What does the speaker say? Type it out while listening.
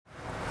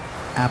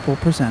Apple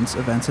presents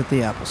Events at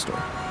the Apple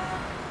Store.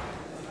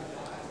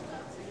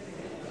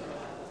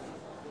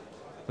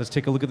 Let's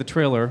take a look at the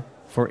trailer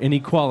for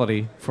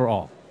Inequality for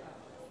All.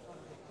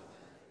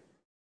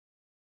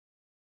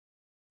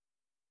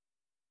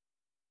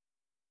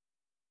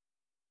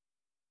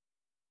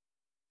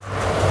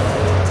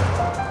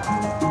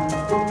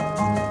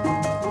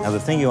 Now, the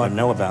thing you ought to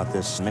know about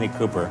this Mini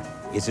Cooper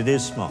is it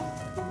is small.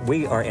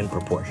 We are in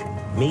proportion,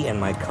 me and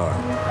my car.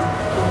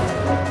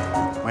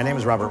 My name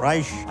is Robert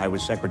Reich. I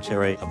was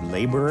Secretary of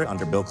Labor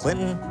under Bill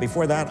Clinton.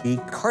 Before that, the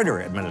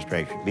Carter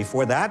administration.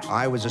 Before that,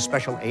 I was a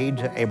special aide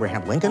to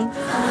Abraham Lincoln.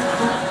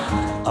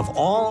 Of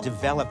all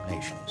developed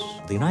nations,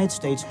 the United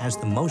States has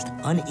the most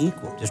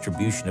unequal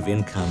distribution of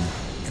income,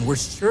 and we're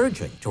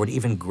surging toward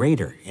even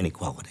greater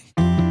inequality.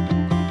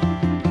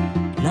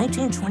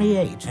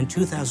 1928 and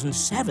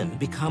 2007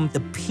 become the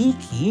peak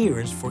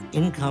years for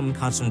income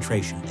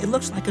concentration. It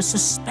looks like a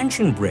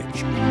suspension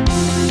bridge.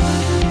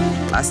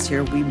 Last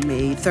year, we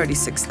made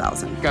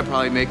 $36,000. I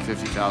probably make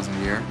 $50,000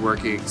 a year,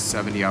 working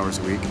 70 hours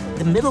a week.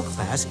 The middle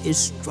class is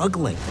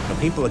struggling. Now,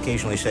 people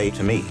occasionally say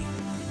to me,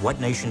 what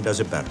nation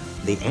does it better?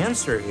 The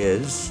answer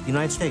is the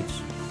United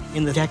States.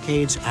 In the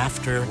decades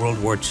after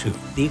World War II,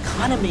 the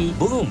economy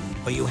boomed,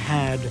 but you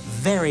had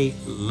very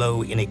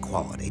low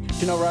inequality. Do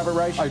you know Robert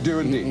Reich? I do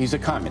indeed. He's a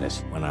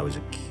communist. When I was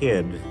a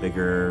kid,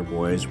 bigger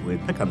boys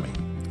would pick on me.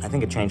 I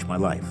think it changed my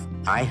life.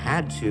 I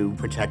had to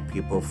protect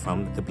people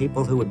from the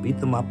people who would beat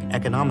them up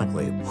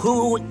economically.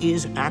 Who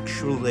is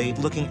actually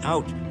looking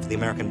out for the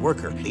American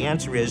worker? The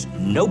answer is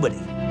nobody.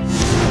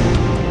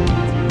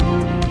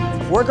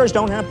 If workers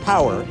don't have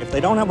power, if they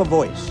don't have a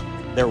voice,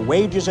 their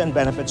wages and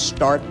benefits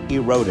start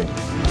eroding.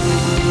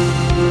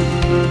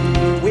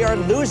 We are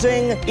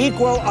losing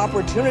equal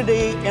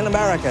opportunity in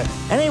America.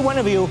 Any one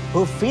of you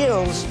who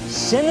feels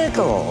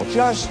cynical,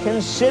 just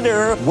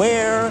consider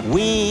where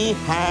we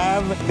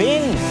have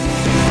been.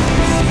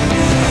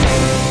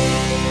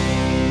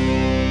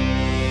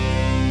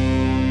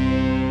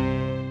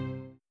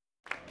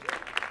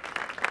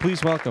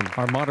 Please welcome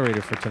our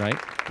moderator for tonight,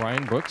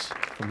 Brian Brooks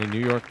from the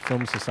New York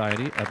Film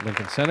Society at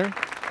Lincoln Center,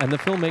 and the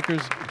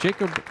filmmakers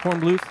Jacob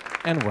Hornbluth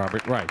and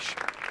Robert Reich.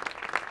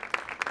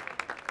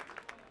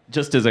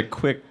 Just as a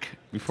quick,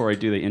 before I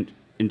do the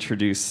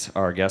introduce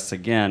our guests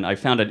again, I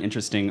found an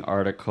interesting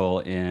article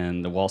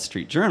in the Wall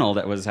Street Journal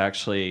that was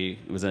actually,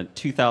 it was in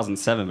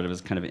 2007, but it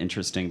was kind of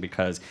interesting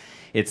because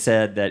it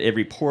said that it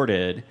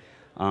reported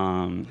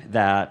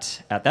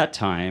that at that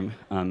time,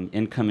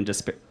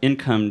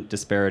 income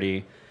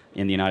disparity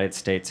in the United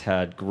States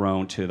had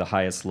grown to the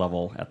highest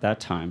level at that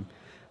time.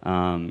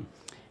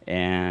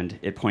 And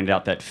it pointed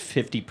out that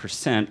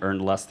 50%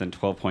 earned less than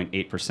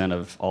 12.8%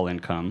 of all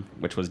income,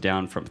 which was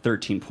down from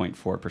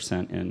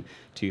 13.4% in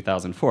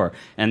 2004.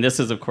 And this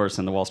is, of course,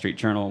 in the Wall Street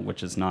Journal,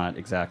 which is not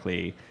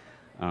exactly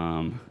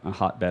a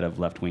hotbed of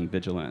left-wing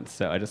vigilance.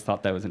 So I just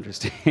thought that was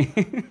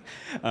interesting.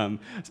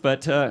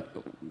 But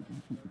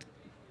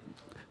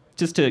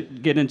just to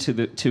get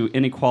into to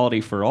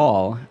inequality for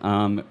all,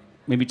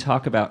 maybe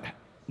talk about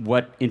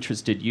what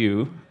interested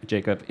you,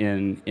 Jacob,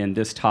 in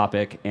this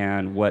topic,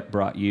 and what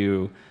brought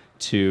you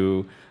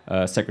to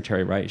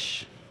Secretary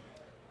Reich?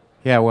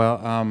 Yeah,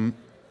 well,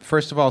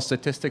 first of all,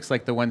 statistics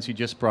like the ones you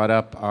just brought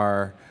up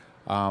are,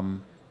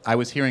 I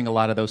was hearing a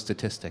lot of those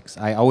statistics.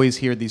 I always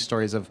hear these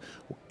stories of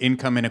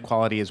income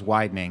inequality is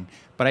widening,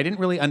 but I didn't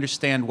really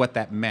understand what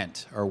that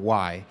meant or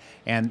why.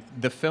 And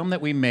the film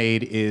that we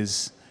made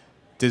is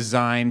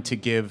designed to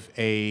give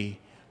a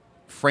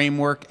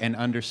framework and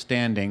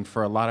understanding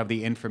for a lot of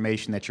the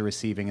information that you're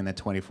receiving in the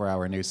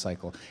 24-hour news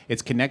cycle.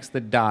 It connects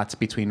the dots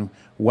between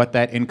what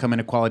that income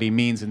inequality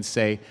means and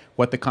say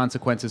what the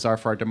consequences are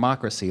for our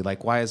democracy,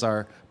 like why is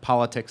our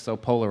politics so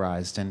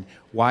polarized, and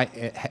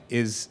why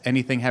is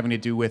anything having to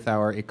do with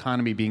our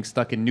economy being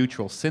stuck in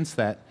neutral since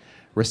that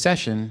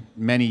recession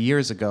many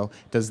years ago,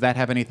 does that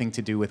have anything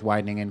to do with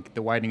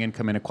the widening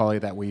income inequality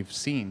that we've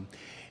seen?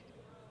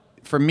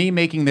 For me,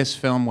 making this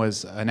film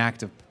was an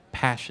act of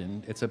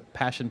passion. It's a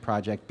passion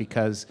project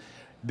because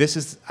this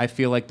is, I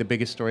feel like, the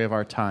biggest story of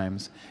our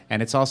times,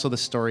 and it's also the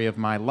story of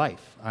my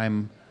life.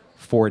 I'm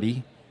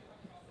 40.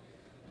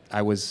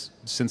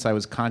 Since I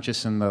was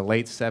conscious in the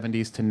late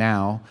 70s to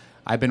now,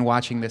 I've been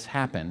watching this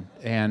happen,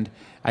 and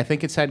I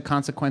think it's had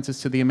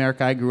consequences to the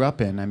America I grew up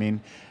in. I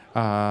mean,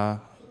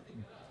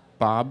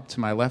 Bob,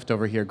 to my left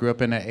over here, grew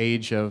up in an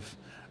age of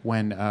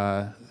when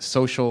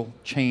social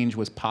change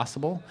was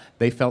possible.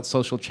 They felt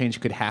social change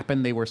could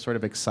happen. They were sort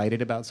of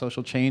excited about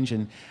social change.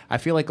 And I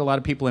feel like a lot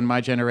of people in my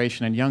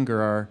generation and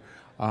younger are,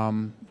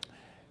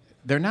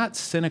 they're not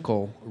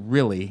cynical,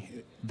 really.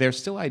 They're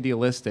still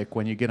idealistic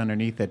when you get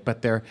underneath it,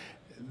 but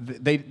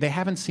they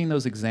haven't seen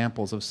those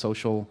examples of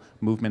social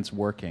movements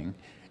working.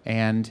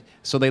 And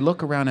so they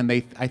look around and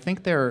I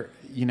think they're,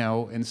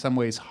 in some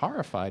ways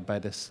horrified by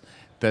the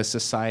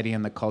society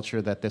and the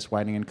culture that this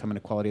widening income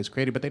inequality has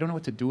created, but they don't know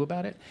what to do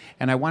about it.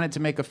 And I wanted to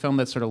make a film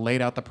that sort of laid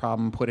out the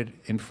problem, put it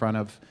in front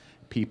of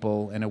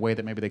people in a way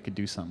that maybe they could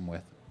do something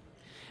with.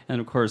 And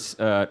of course,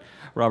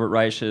 Robert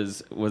Reich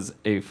was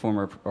the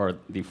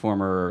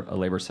former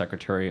labor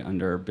secretary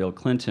under Bill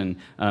Clinton.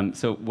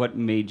 So what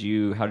made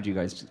you? How did you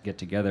guys get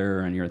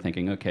together? And you're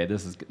thinking, okay,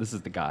 this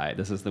is the guy.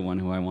 This is the one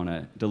who I want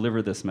to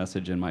deliver this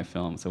message in my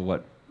film. So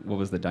what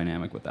was the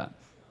dynamic with that?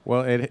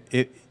 Well,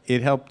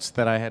 it helped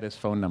that I had his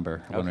phone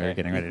number when we were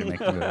getting ready to make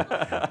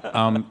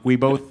the movie.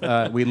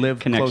 We live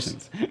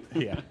Connections. close.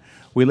 Yeah,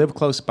 we live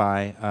close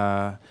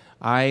by.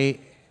 I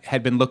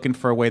had been looking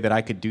for a way that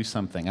I could do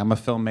something. I'm a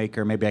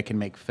filmmaker. Maybe I can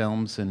make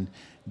films and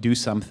do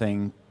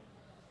something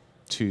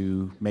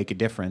to make a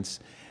difference.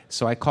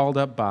 So I called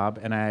up Bob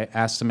and I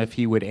asked him if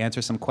he would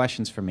answer some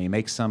questions for me,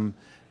 make some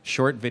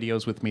short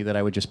videos with me that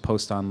I would just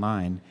post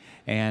online.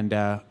 And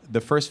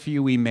the first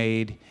few we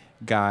made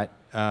got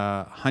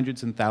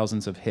hundreds and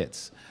thousands of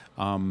hits.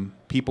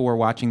 People were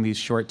watching these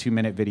short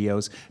 2-minute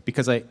videos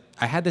because I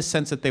had this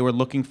sense that they were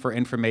looking for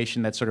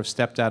information that sort of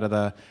stepped out of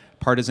the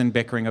partisan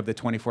bickering of the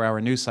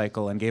 24-hour news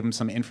cycle and gave them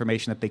some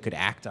information that they could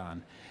act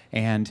on.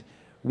 And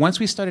once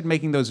we started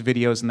making those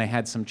videos and they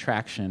had some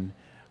traction,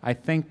 I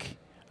think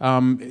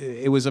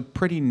it was a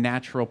pretty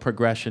natural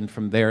progression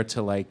from there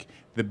to like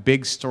the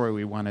big story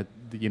we wanted,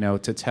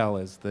 to tell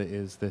is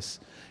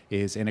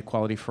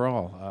inequality for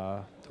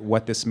all.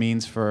 What this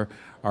means for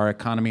our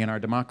economy and our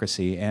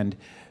democracy. And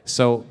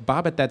so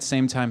Bob at that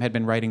same time had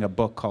been writing a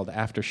book called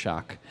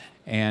Aftershock.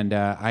 And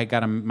I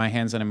got my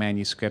hands on a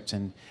manuscript,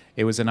 and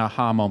it was an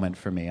aha moment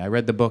for me. I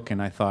read the book,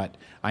 and I thought,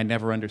 I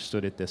never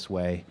understood it this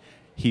way.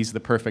 He's the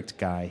perfect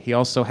guy. He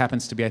also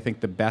happens to be, I think,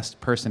 the best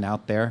person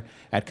out there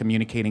at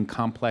communicating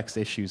complex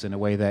issues in a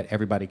way that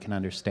everybody can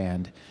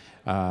understand.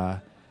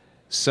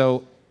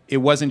 So it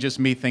wasn't just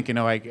me thinking,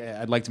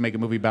 I'd like to make a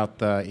movie about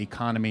the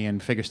economy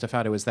and figure stuff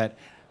out. It was that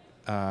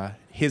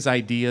his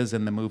ideas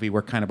in the movie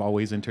were kind of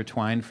always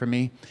intertwined for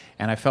me.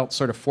 And I felt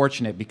sort of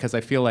fortunate because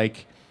I feel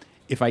like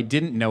if I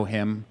didn't know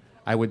him,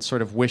 I would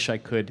sort of wish I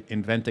could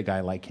invent a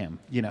guy like him.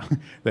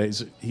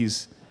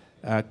 He's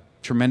a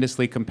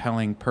tremendously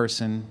compelling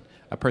person,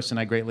 a person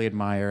I greatly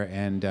admire,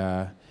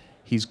 and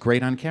he's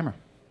great on camera.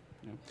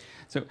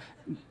 So,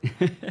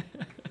 Hi,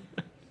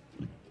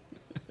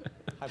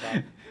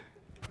 Bob.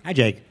 Hi,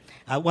 Jake.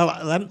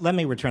 Let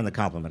me return the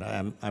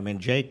compliment.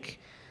 Jake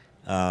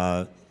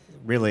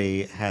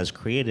really has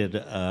created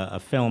a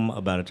film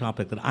about a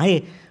topic that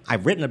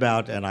I've written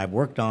about and I've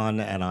worked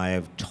on and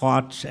I've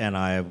taught and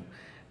I've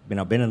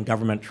been in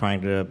government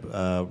trying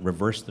to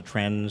reverse the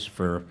trends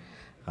for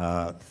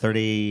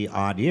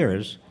 30-odd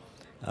years,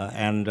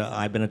 and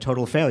I've been a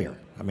total failure.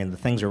 The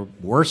things are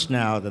worse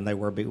now than they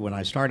were when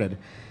I started.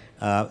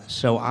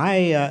 But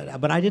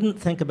I didn't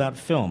think about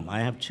film. I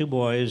have 2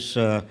 boys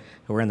who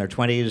are in their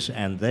 20s,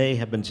 and they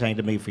have been saying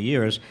to me for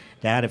years,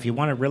 Dad, if you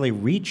want to really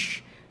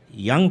reach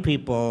young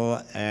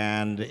people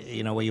and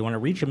when you want to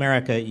reach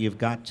America, you've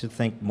got to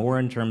think more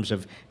in terms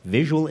of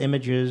visual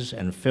images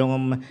and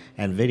film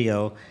and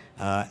video.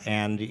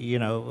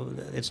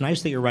 It's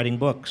nice that you're writing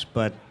books,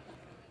 but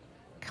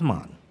come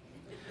on.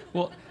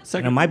 well,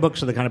 My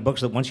books are the kind of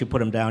books that once you put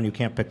them down, you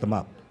can't pick them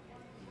up.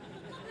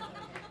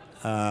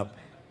 But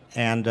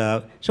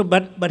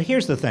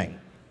here's the thing.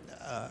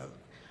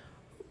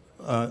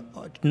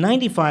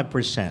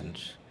 95%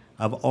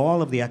 of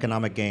all of the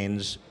economic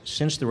gains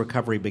since the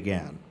recovery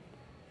began,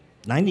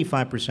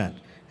 95%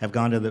 have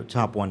gone to the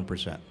top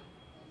 1%.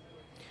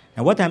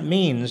 Now, what that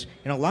means,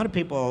 a lot of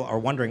people are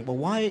wondering, well,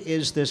 why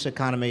is this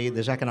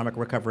economic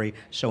recovery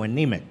so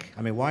anemic?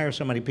 Why are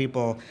so many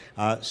people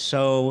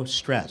so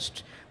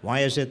stressed?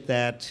 Why is it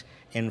that,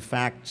 in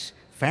fact,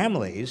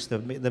 families, the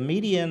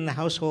median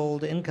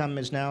household income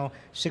is now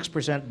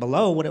 6%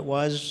 below what it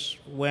was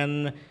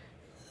when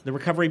the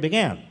recovery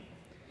began?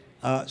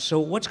 So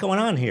what's going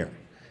on here?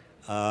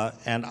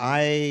 And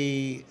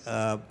I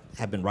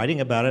have been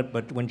writing about it,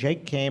 but when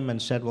Jake came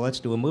and said, well, let's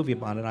do a movie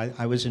about it,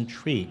 I was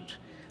intrigued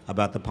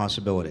about the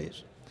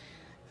possibilities.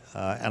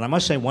 And I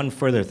must say one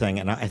further thing,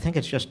 and I think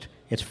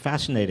it's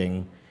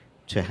fascinating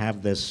to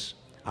have this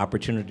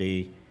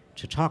opportunity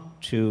to talk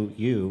to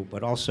you,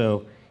 but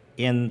also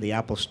in the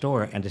Apple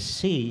Store, and to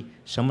see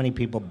so many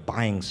people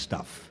buying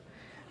stuff.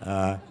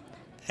 In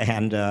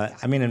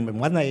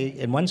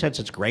one sense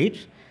it's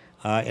great,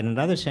 in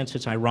another sense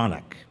it's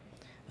ironic,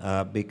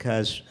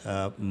 because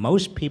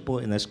most people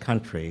in this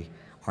country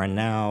are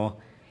now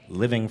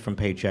living from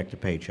paycheck to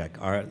paycheck.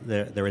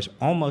 There is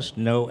almost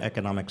no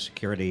economic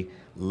security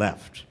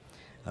left.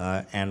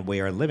 And we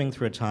are living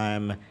through a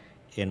time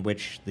in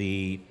which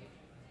the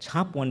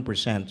top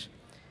 1%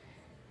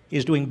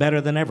 is doing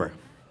better than ever.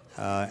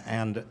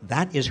 And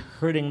that is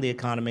hurting the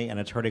economy, and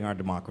it's hurting our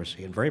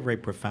democracy in very, very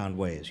profound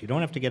ways. You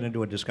don't have to get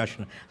into a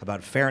discussion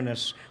about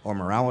fairness or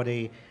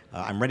morality.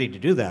 I'm ready to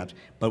do that.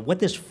 But what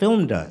this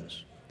film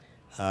does,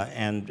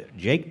 and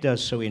Jake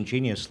does so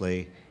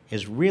ingeniously,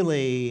 is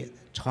really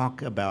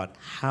talk about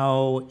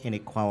how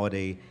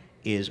inequality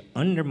is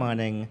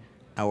undermining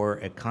our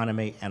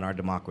economy and our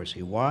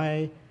democracy,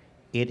 why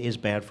it is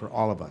bad for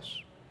all of us.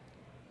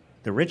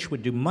 The rich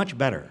would do much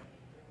better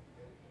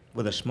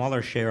with a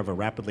smaller share of a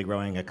rapidly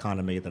growing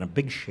economy than a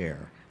big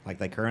share like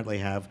they currently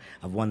have,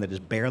 of one that is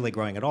barely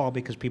growing at all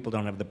because people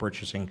don't have the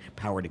purchasing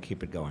power to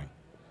keep it going.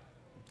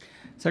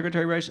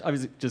 Secretary Reich, I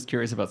was just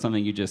curious about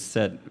something you just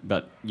said,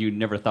 but you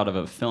never thought of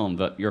a film,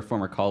 but your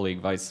former colleague,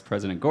 Vice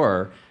President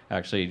Gore,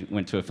 actually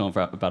went to a film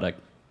about an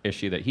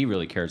issue that he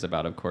really cares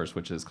about, of course,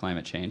 which is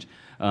climate change.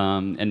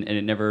 And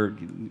it never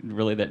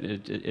really,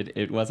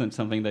 it wasn't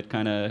something that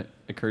kind of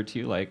occurred to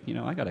you, like,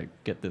 I got to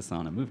get this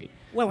on a movie.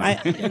 Well,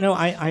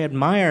 I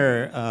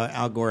admire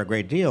Al Gore a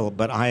great deal,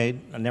 but I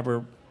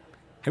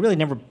really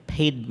never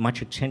paid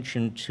much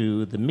attention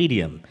to the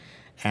medium.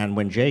 And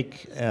when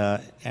Jake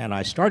and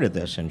I started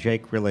this, and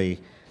Jake really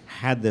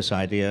had this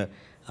idea,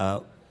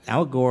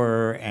 Al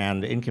Gore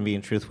and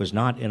Inconvenient Truth was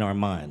not in our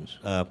minds.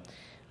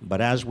 But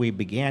as we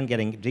began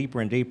getting deeper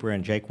and deeper,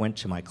 and Jake went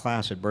to my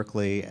class at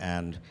Berkeley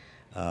and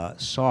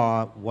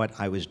saw what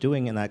I was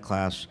doing in that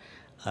class,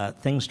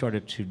 things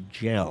started to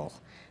gel.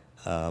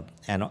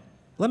 And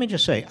let me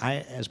just say,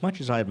 as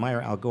much as I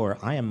admire Al Gore,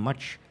 I am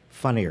much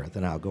funnier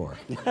than Al Gore.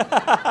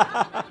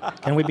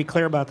 Can we be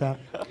clear about that?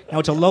 Now,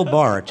 it's a low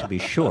bar, to be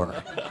sure.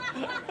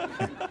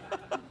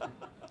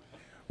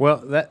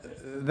 Well,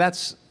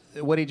 that's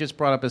what he just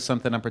brought up is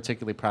something I'm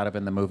particularly proud of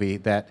in the movie,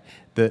 that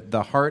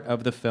the heart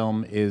of the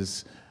film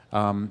is,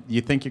 you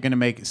think you're going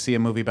to see a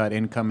movie about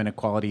income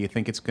inequality, you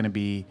think it's going to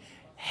be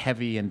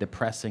heavy and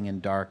depressing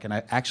and dark, and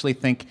I actually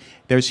think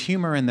there's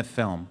humor in the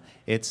film.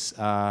 It's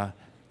a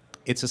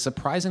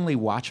surprisingly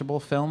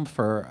watchable film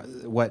for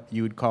what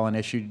you would call an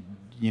issue,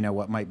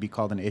 what might be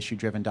called an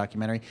issue-driven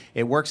documentary.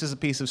 It works as a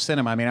piece of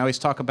cinema. I mean, I always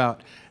talk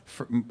about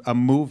a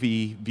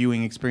movie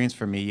viewing experience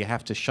for me. You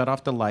have to shut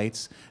off the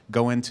lights,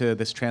 go into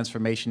this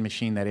transformation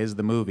machine that is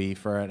the movie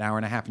for an hour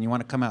and a half, and you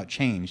want to come out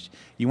changed.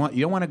 You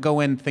don't want to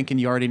go in thinking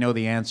you already know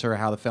the answer, or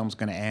how the film's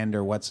going to end,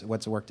 or what's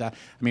worked out.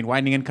 I mean,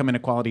 widening income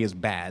inequality is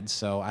bad,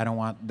 so I don't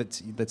want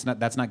that's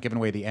not giving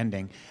away the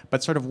ending.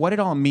 But sort of what it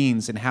all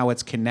means and how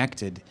it's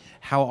connected,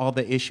 how all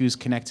the issues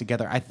connect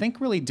together, I think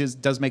really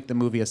does make the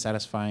movie a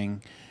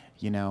satisfying,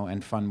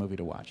 and fun movie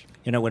to watch.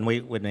 When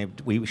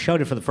we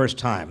showed it for the first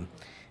time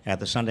at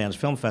the Sundance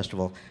Film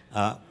Festival,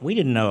 we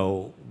didn't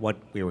know what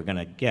we were going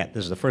to get.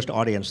 This is the first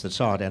audience that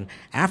saw it, and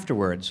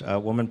afterwards, a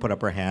woman put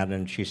up her hand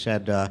and she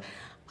said,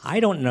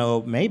 I don't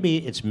know, maybe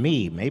it's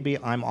me, maybe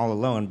I'm all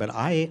alone, but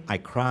I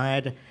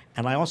cried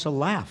and I also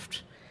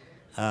laughed.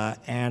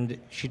 And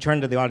she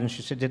turned to the audience,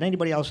 she said, did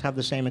anybody else have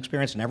the same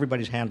experience? And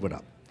everybody's hand went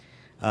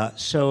up.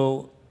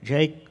 So,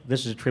 Jake,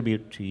 this is a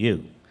tribute to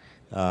you.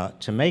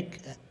 To make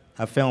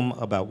a film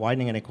about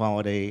widening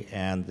inequality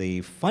and the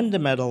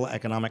fundamental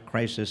economic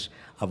crisis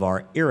of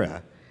our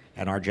era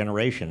and our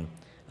generation,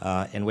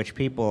 in which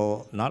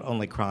people not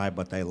only cry,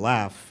 but they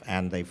laugh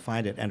and they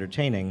find it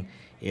entertaining,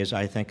 is,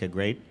 I think, a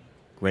great,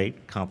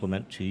 great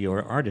compliment to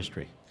your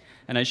artistry.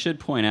 And I should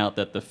point out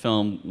that the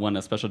film won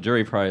a special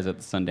jury prize at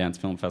the Sundance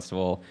Film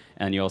Festival,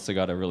 and you also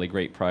got a really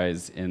great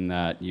prize in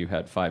that you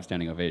had 5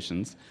 standing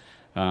ovations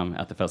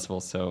at the festival,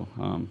 so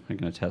I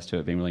can attest to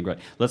it being really great.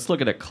 Let's look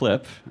at a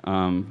clip,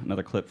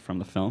 another clip from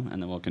the film,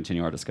 and then we'll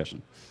continue our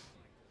discussion.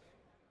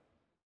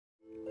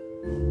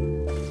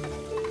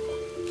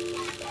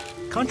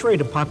 Contrary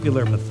to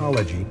popular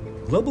mythology,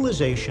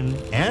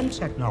 globalization and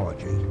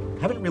technology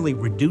haven't really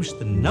reduced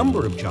the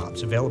number of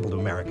jobs available to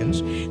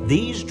Americans.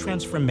 These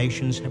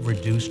transformations have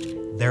reduced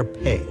their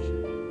pay.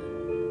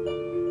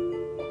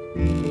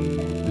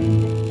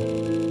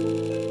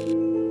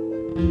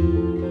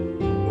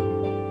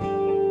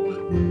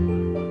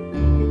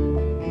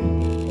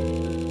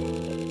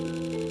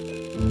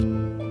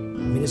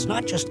 It's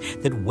not just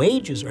that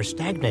wages are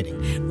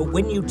stagnating, but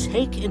when you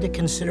take into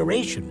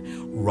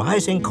consideration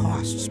rising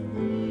costs,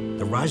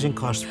 the rising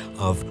costs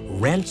of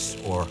rents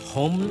or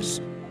homes,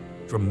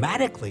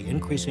 dramatically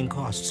increasing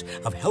costs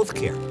of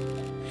healthcare,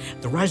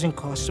 the rising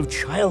costs of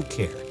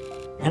childcare,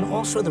 and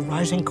also the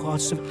rising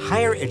costs of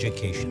higher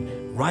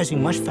education,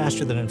 rising much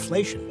faster than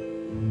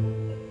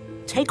inflation.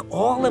 Take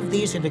all of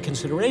these into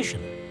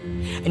consideration,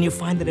 and you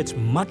find that it's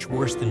much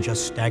worse than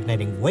just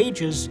stagnating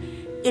wages.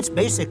 It's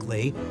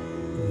basically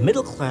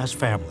middle-class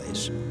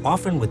families,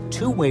 often with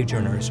 2 wage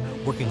earners,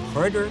 working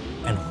harder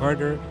and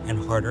harder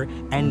and harder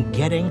and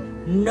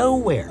getting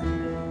nowhere.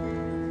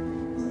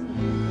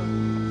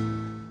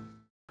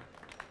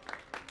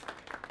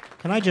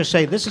 Can I just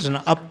say, this is an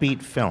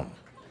upbeat film.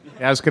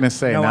 I was going to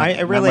say, No,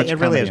 it really is.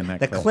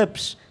 The clip.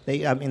 clips,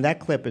 that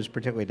clip is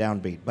particularly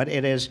downbeat, but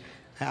it is.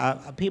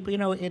 People,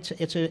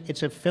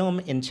 it's a film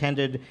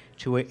intended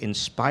to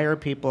inspire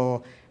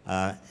people,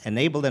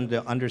 enable them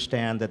to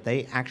understand that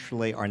they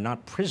actually are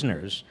not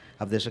prisoners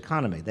of this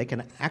economy. They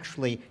can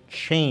actually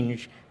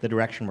change the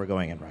direction we're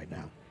going in right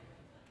now.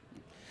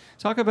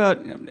 Talk about,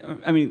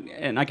 I mean,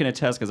 and I can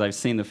attest because I've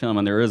seen the film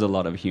and there is a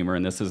lot of humor,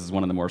 and this is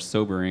one of the more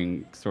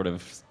sobering sort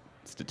of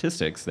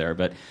statistics there,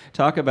 but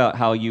talk about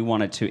how you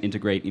wanted to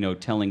integrate,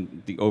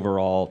 telling the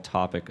overall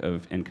topic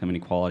of income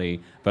inequality,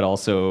 but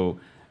also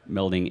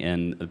melding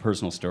in the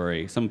personal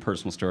story, some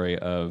personal story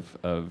of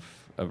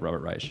Robert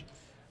Reich.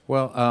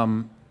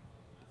 Well,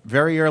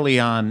 very early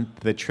on,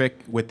 the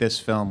trick with this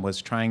film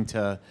was trying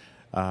to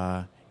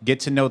get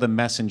to know the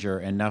messenger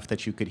enough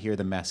that you could hear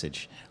the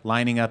message,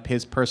 lining up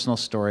his personal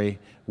story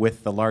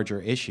with the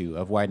larger issue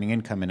of widening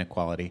income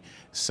inequality.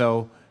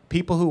 So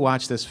people who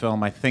watch this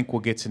film, I think, will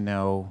get to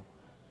know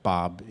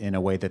Bob in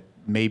a way that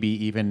maybe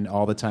even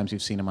all the times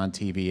you've seen him on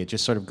TV, it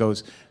just sort of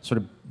goes sort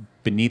of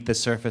beneath the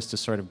surface to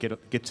sort of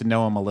get to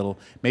know him a little,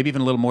 maybe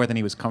even a little more than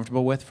he was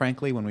comfortable with,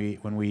 frankly, when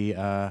we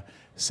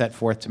set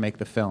forth to make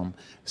the film.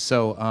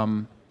 So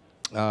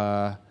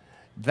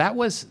that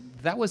was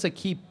a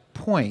key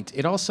point.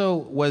 It also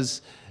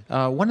was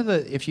one of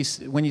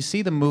the when you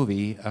see the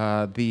movie,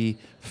 the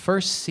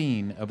first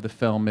scene of the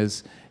film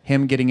is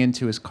him getting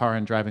into his car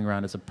and driving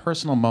around as a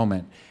personal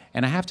moment.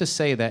 And I have to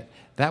say that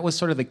was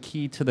sort of the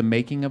key to the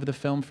making of the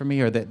film for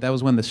me, or that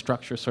was when the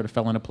structure sort of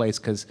fell into place,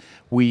 because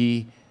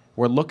we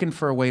were looking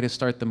for a way to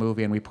start the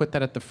movie, and we put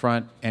that at the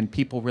front, and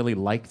people really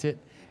liked it,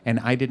 and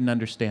I didn't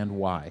understand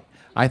why.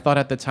 I thought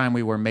at the time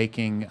we were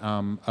making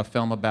a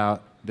film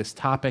about this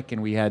topic,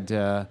 and we had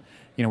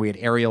we had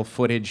aerial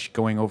footage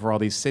going over all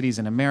these cities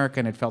in America,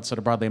 and it felt sort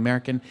of broadly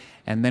American.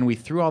 And then we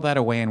threw all that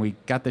away, and we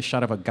got the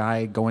shot of a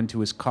guy going to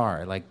his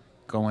car, like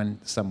going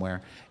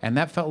somewhere. And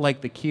that felt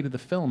like the key to the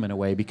film in a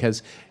way,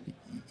 because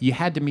you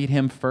had to meet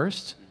him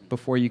first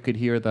before you could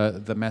hear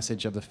the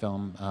message of the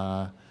film,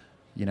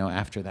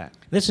 after that.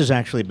 This has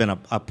actually been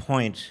a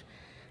point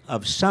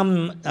of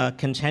some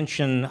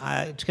contention.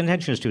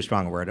 Contention is too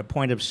strong a word. A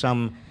point of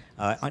some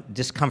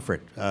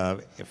discomfort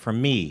for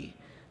me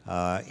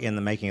in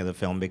the making of the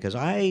film, because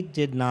I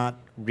did not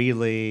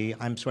really.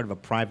 I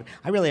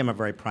really am a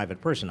very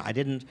private person.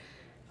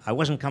 I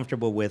wasn't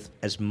comfortable with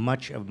as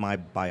much of my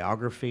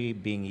biography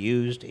being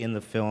used in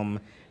the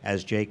film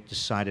as Jake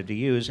decided to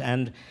use,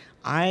 and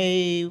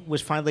I was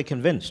finally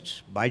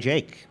convinced by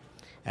Jake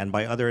and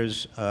by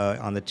others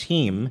on the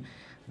team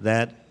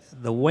that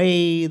the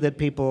way that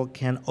people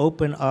can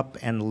open up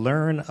and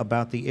learn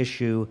about the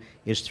issue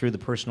is through the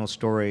personal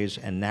stories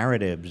and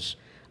narratives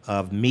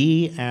of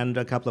me and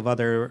a couple of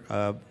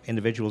other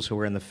individuals who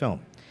were in the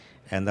film.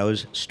 And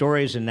those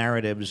stories and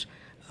narratives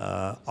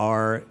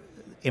are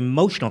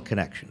emotional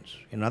connections.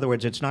 In other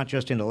words, it's not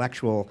just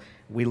intellectual.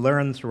 We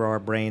learn through our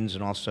brains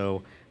and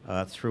also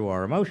through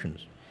our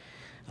emotions.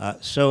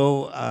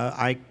 So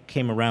I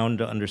came around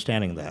to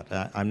understanding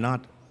that. I'm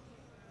not,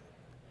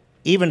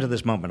 even to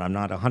this moment, I'm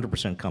not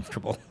 100%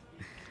 comfortable.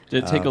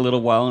 Did it take a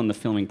little while in the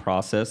filming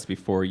process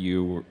before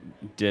you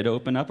did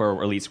open up,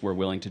 or at least were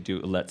willing to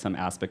let some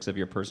aspects of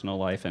your personal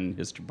life and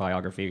history,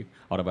 biography,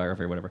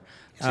 autobiography, or whatever,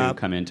 to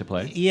come into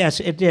play? Yes,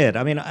 it did.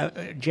 I mean,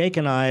 Jake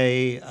and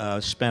I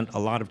spent a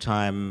lot of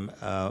time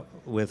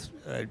with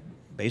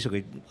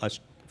basically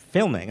us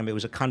filming. I mean, it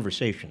was a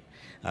conversation.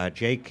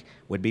 Jake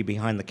would be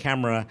behind the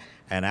camera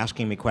and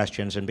asking me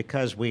questions, and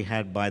because we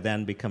had by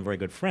then become very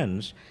good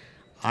friends,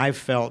 I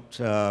felt,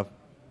 I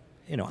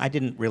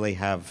didn't really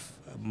have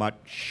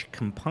much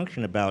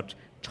compunction about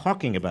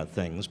talking about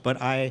things, but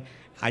I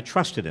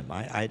trusted him.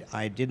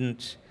 I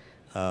didn't.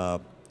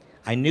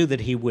 I knew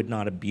that he would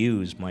not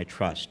abuse my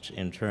trust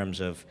in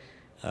terms of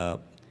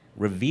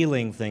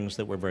revealing things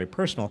that were very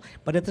personal.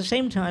 But at the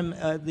same time,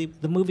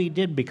 the movie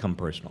did become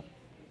personal.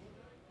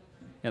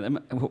 Yeah.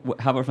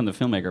 How about from the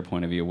filmmaker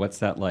point of view? What's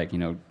that like?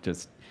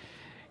 Just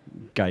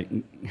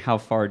how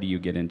far do you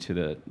get into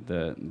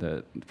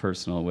the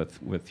personal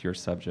with your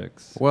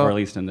subjects? Well, or at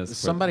least in this.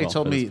 Somebody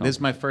told me, this is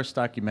my first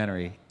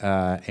documentary,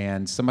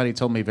 and somebody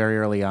told me very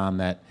early on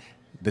that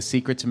the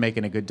secret to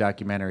making a good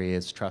documentary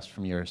is trust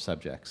from your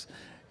subjects.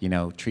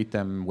 Treat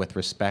them with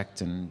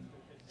respect and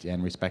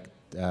respect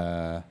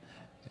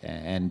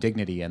and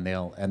dignity, and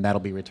that'll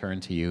be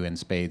returned to you in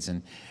spades.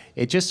 And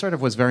it just sort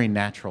of was very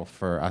natural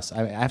for us.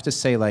 I have to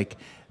say, like,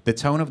 the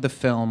tone of the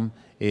film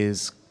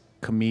is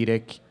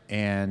comedic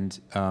and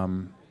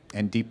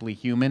deeply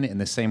human in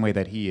the same way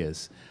that he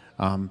is.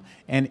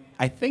 And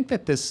I think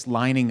that this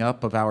lining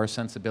up of our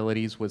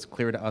sensibilities was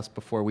clear to us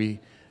before we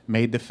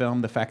made the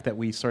film, the fact that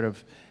we sort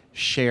of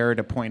shared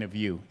a point of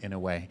view in a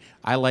way.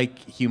 I like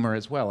humor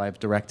as well. I've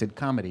directed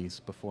comedies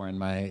before in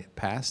my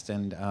past,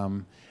 and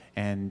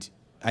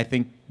I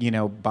think,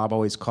 Bob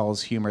always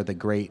calls humor the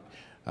great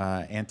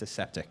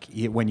antiseptic.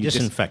 When you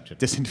Disinfectant.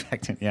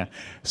 Disinfectant, yeah.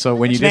 So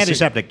when It's you an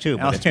antiseptic too,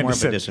 but it's more of a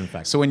antiseptic.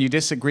 disinfectant. So when you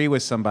disagree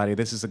with somebody,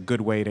 this is a good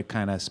way to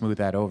kind of smooth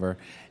that over.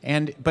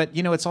 But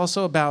it's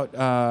also about,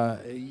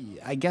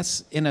 I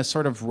guess, in a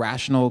sort of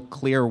rational,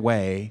 clear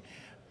way,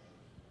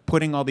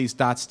 putting all these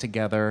dots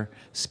together,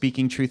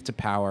 speaking truth to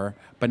power,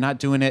 but not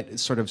doing it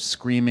sort of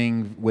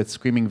screaming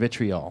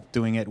vitriol,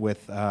 doing it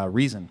with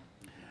reason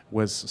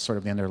was sort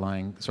of the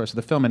underlying source of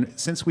the film. And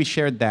since we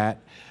shared that,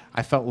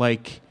 I felt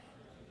like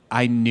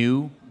I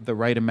knew the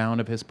right amount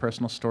of his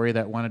personal story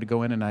that wanted to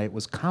go in, and I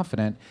was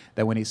confident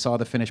that when he saw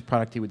the finished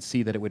product, he would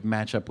see that it would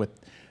match up with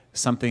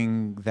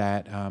something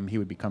that he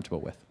would be comfortable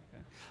with.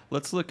 Okay.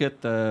 Let's look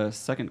at the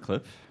second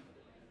clip.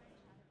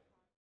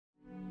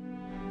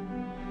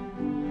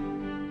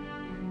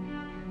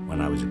 When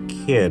I was a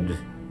kid,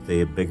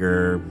 the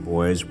bigger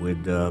boys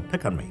would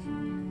pick on me.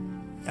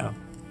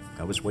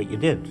 That was what you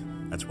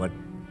did. That's what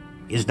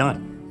is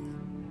done.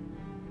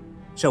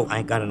 So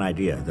I got an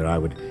idea that I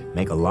would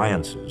make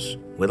alliances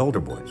with older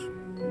boys.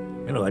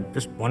 You know,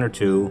 just one or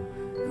two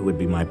who would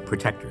be my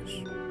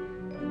protectors.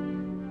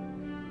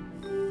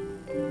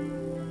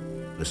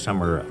 The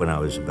summer when I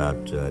was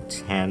about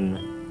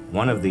 10,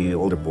 one of the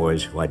older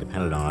boys who I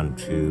depended on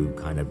to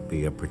kind of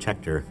be a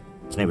protector,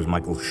 his name was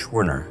Michael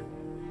Schwerner.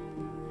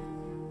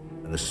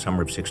 In the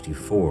summer of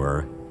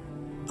 '64,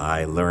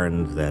 I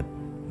learned that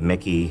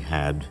Mickey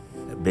had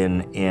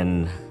been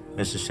in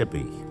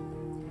Mississippi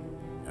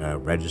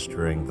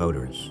registering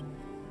voters.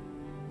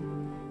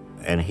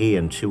 And he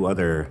and two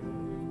other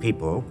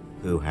people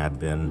who had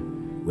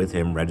been with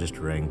him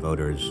registering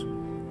voters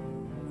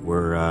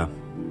were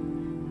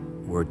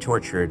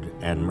tortured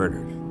and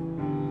murdered.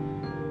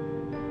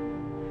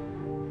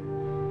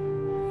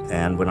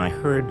 And when I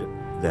heard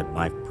that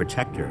my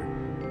protector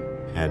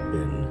had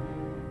been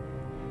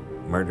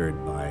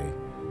murdered by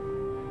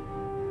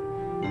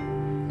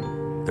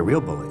the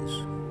real bullies,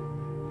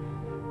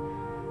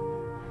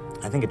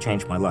 I think it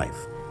changed my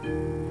life.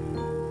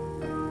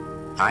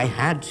 I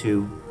had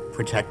to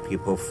protect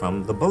people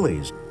from the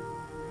bullies,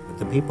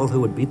 the people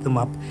who would beat them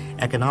up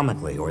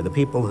economically, or the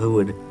people who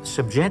would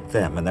subject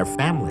them and their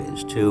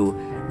families to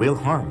real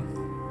harm.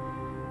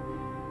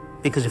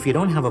 Because if you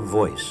don't have a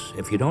voice,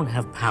 if you don't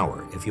have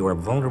power, if you are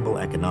vulnerable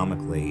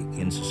economically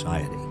in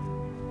society,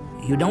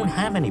 you don't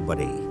have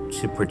anybody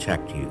to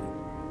protect you.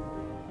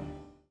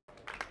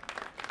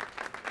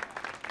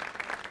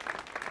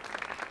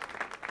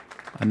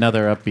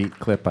 Another upbeat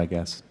clip, I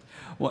guess.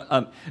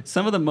 Well,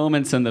 some of the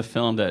moments in the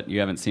film that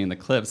you haven't seen the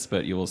clips,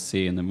 but you will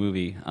see in the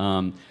movie,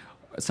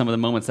 some of the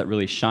moments that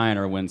really shine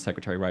are when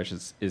Secretary Reich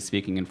is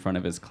speaking in front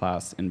of his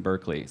class in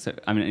Berkeley. So,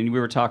 I mean, and we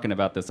were talking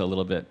about this a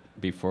little bit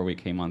before we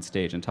came on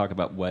stage, and talk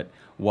about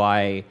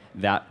why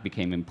that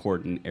became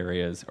important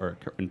areas or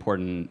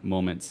important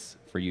moments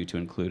for you to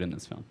include in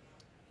this film.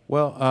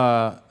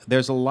 Well,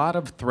 there's a lot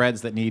of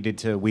threads that needed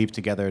to weave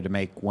together to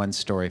make one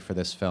story for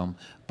this film.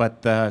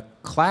 But the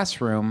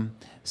classroom,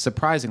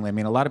 surprisingly, I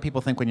mean, a lot of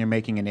people think when you're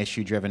making an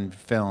issue-driven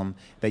film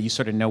that you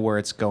sort of know where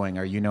it's going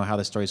or you know how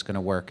the story's going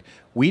to work.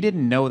 We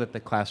didn't know that the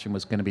classroom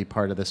was going to be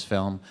part of this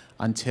film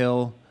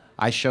until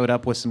I showed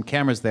up with some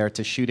cameras there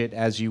to shoot it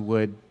as you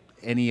would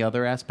any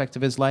other aspect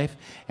of his life.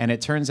 And it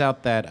turns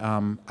out that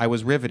I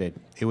was riveted.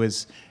 It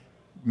was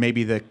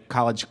maybe the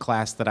college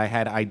class that I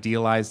had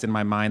idealized in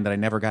my mind that I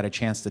never got a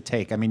chance to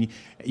take. I mean,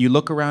 you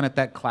look around at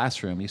that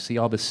classroom, you see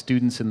all the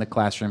students in the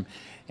classroom,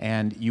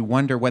 and you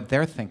wonder what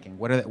they're thinking.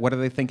 What are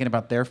they thinking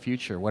about their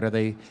future? What are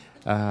they?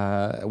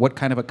 What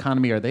kind of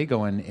economy are they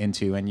going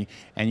into? And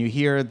you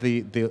hear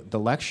the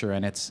lecture,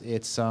 and it's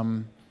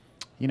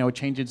you know, it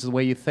changes the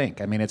way you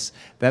think. I mean, it's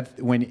that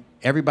when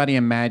everybody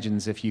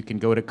imagines if you can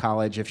go to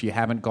college, if you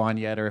haven't gone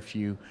yet, or if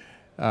you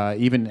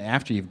even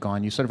after you've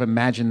gone, you sort of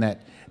imagine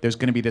that there's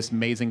going to be this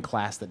amazing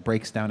class that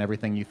breaks down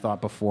everything you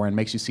thought before and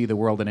makes you see the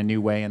world in a new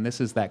way, and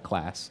this is that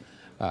class,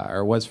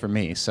 or was for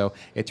me. So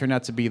it turned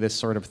out to be this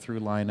sort of through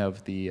line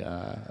of the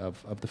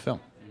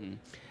film.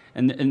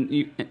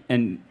 Mm-hmm.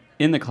 And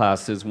in the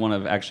class is one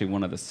of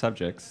the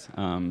subjects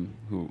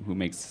who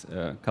makes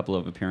a couple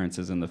of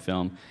appearances in the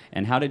film.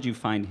 And how did you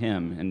find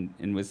him?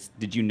 And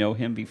did you know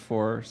him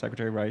before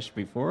Secretary Reich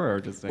or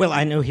just? Well,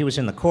 I knew he was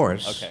in the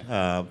course,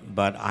 okay.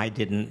 But I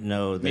didn't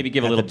know that. Maybe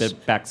give a little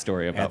bit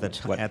backstory about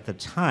at the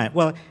time.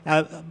 Well,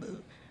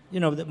 you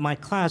know, my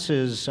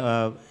classes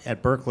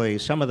at Berkeley,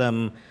 some of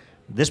them,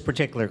 this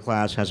particular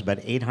class has about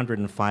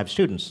 805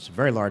 students. It's a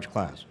very large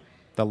class.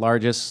 The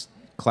largest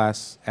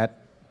class at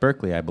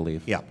Berkeley, I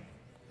believe. Yeah.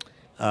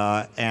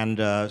 And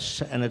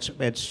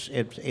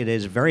it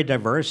is very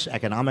diverse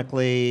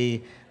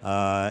economically,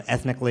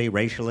 ethnically,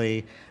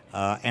 racially,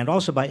 and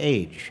also by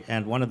age.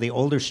 And one of the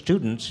older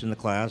students in the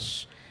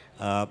class,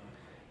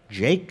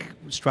 Jake,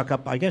 struck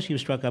up. I guess you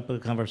struck up a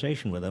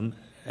conversation with him,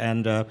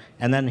 and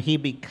then he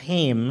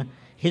became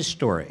his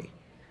story.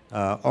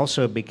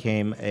 Also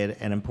became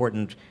an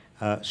important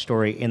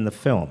story in the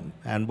film.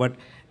 And what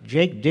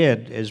Jake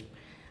did is.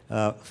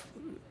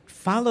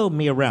 Follow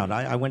me around.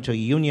 I went to a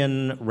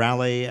union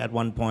rally at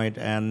one point,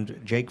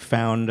 and Jake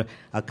found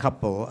a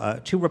couple,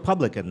 two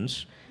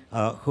Republicans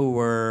who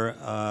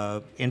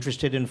were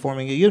interested in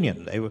forming a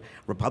union. They were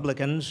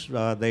Republicans,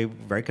 they were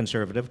very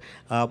conservative,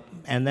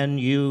 and then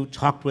you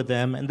talked with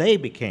them, and they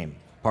became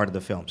part of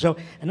the film. So,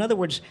 in other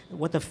words,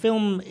 what the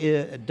film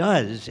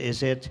does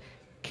is it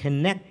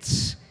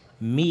connects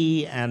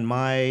me and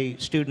my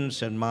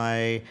students and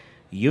my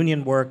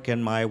union work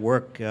and my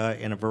work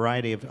in a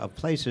variety of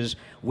places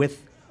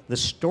with the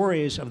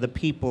stories of the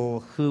people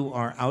who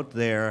are out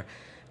there,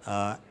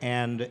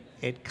 and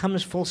it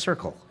comes full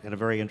circle in a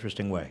very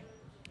interesting way.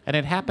 And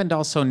it happened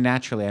also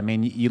naturally. I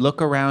mean, you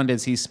look around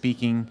as he's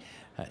speaking.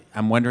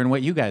 I'm wondering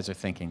what you guys are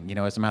thinking. You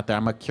know, as I'm out there,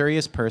 I'm a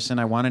curious person.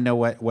 I want to know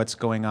what's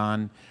going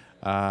on.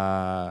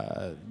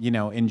 You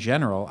know, in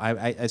general,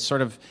 I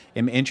sort of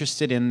am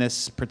interested in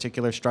this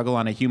particular struggle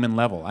on a human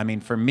level. I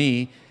mean, for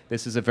me,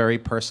 this is a very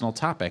personal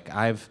topic.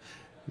 I've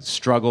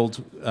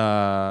struggled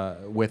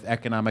with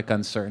economic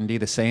uncertainty,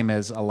 the same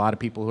as a lot of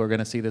people who are going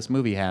to see this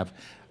movie have.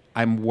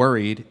 I'm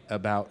worried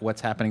about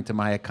what's happening to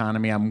my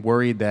economy. I'm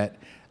worried that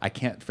I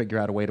can't figure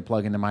out a way to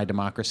plug into my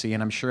democracy,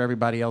 and I'm sure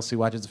everybody else who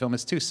watches the film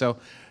is too. So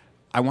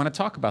I want to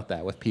talk about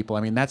that with people.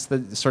 I mean, that's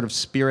the sort of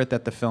spirit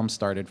that the film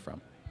started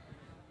from.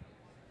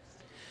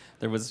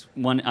 There was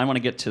one, I want to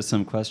get to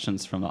some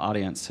questions from the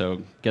audience,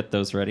 so get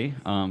those ready.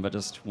 But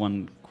just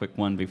one quick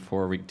one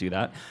before we do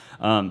that.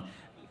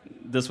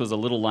 This was a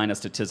little line of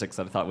statistics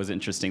that I thought was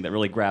interesting that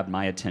really grabbed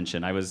my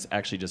attention. I was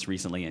actually just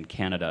recently in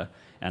Canada,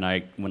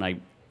 and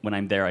when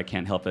I'm there, I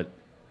can't help but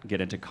get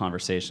into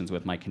conversations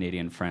with my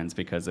Canadian friends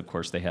because, of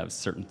course, they have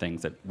certain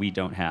things that we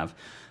don't have.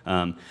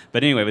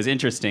 But anyway, it was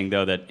interesting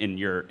though that in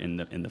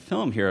the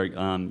film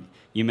here,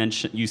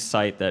 you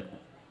cite that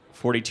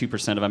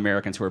 42% of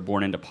Americans who are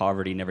born into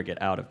poverty never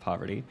get out of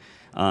poverty,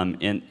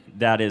 and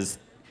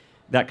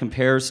that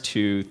compares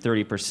to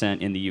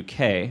 30% in the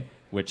UK,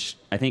 which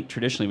I think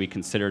traditionally we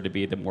consider to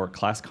be the more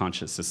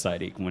class-conscious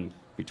society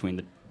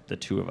between the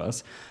two of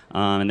us,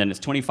 and then it's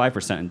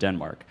 25% in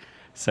Denmark.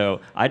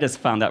 So I just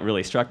found that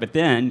really struck. But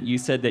then you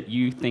said that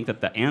you think that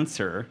the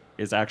answer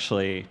is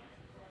actually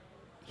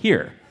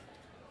here.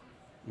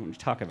 When we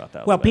talk about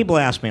that. Well, people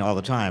ask me all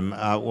the time,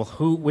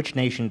 which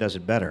nation does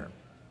it better?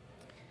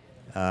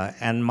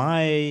 And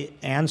my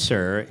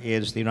answer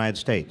is the United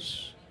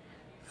States.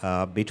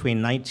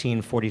 Between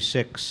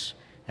 1946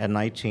 and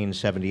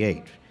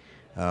 1978,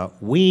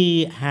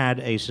 we had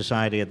a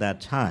society at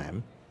that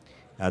time.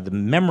 The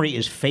memory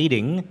is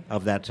fading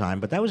of that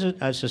time, but that was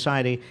a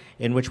society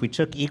in which we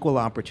took equal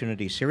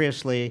opportunity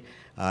seriously.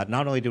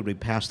 Not only did we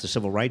pass the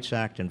Civil Rights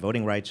Act and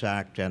Voting Rights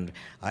Act and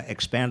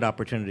expand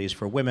opportunities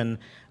for women,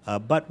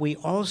 but we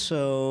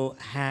also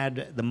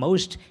had the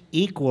most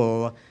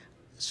equal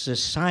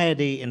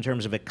society in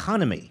terms of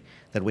economy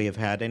that we have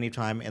had any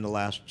time in the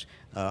last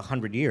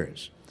 100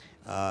 years.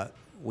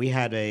 We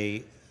had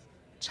a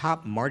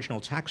top marginal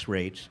tax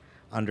rate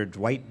under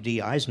Dwight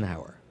D.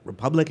 Eisenhower,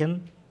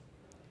 Republican,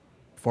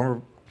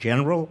 former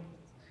general,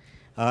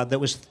 that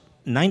was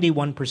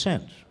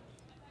 91%.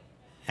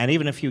 And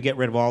even if you get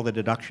rid of all the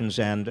deductions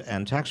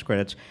and tax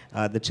credits,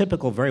 the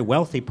typical very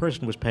wealthy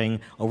person was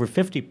paying over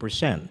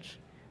 50%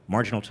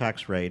 marginal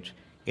tax rate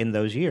in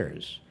those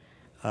years.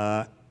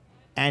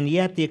 And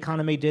yet the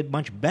economy did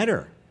much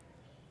better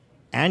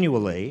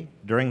annually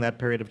during that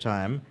period of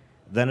time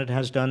than it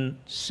has done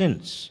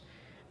since.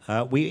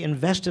 We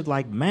invested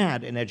like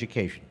mad in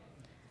education.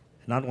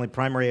 Not only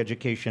primary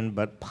education,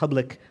 but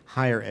public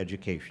higher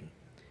education.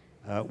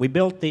 We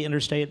built the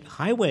interstate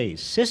highway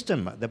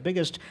system, the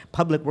biggest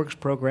public works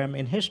program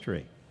in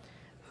history.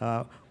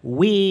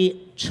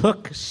 We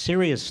took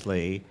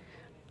seriously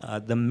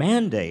the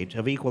mandate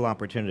of equal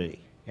opportunity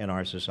in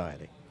our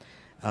society.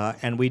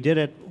 And we did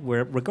it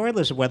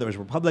regardless of whether it was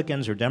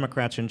Republicans or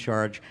Democrats in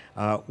charge,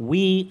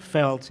 we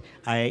felt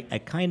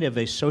a kind of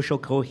a social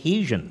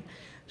cohesion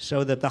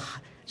so that the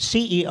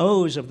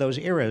CEOs of those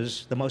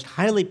eras, the most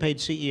highly paid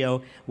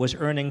CEO was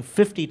earning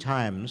 50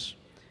 times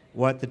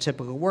what the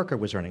typical worker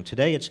was earning.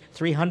 Today, it's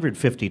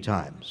 350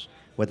 times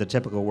what the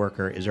typical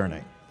worker is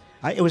earning.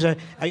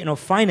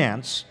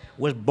 Finance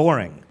was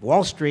boring.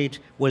 Wall Street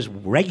was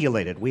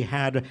regulated. We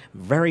had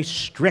very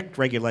strict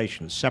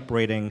regulations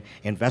separating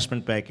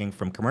investment banking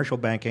from commercial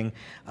banking.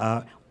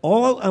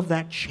 All of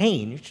that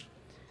changed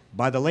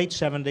by the late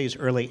 70s,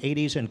 early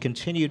 80s, and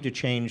continued to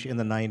change in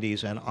the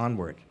 90s and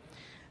onward.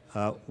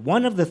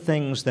 One of the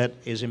things that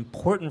is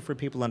important for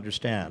people to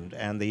understand,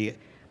 and the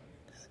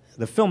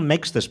film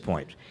makes this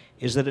point,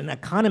 is that an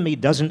economy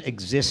doesn't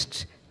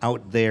exist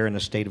out there in a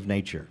state of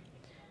nature.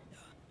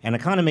 An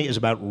economy is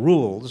about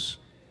rules.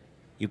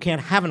 You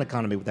can't have an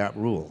economy without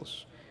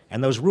rules.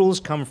 And those rules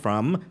come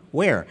from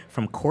where?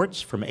 From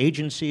courts, from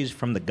agencies,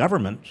 from the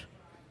government.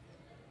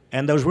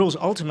 And those rules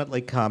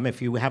ultimately come,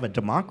 if you have a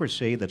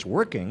democracy that's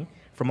working,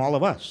 from all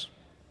of us.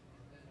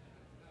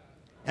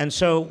 And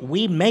so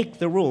we make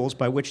the rules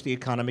by which the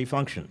economy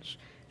functions.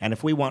 And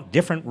if we want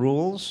different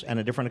rules and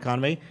a different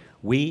economy,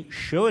 we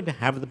should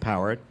have the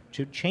power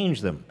to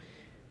change them.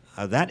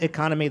 That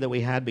economy that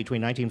we had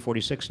between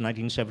 1946 and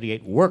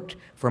 1978 worked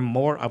for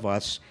more of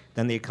us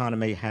than the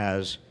economy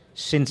has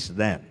since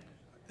then.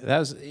 That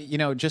was,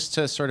 just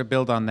to sort of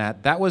build on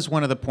that, that was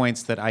one of the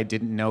points that I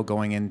didn't know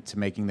going into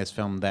making this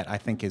film that I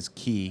think is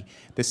key.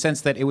 The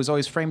sense that it was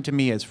always framed to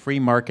me as free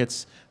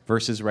markets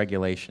versus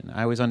regulation.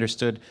 I always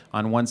understood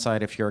on one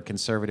side, if you're a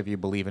conservative, you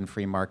believe in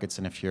free markets,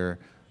 and if you're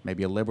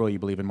maybe a liberal, you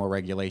believe in more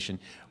regulation.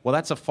 Well,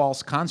 that's a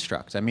false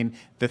construct. I mean,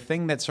 the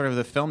thing that sort of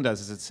the film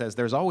does is it says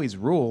there's always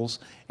rules,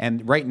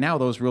 and right now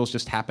those rules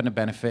just happen to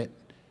benefit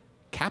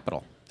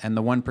capital and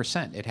the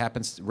 1%. It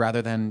happens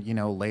rather than,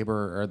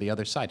 labor or the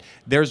other side.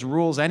 There's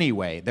rules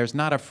anyway. There's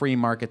not a free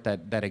market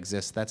that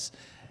exists.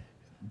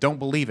 Don't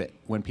believe it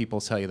when people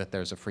tell you that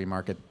there's a free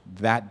market.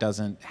 That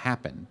doesn't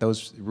happen.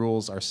 Those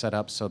rules are set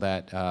up so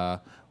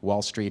that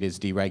Wall Street is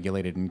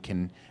deregulated and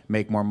can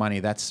make more money.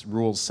 That's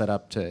rules set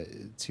up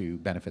to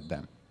benefit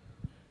them.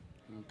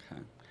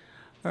 Okay.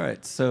 All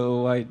right.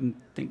 So I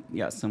think,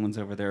 someone's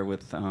over there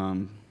with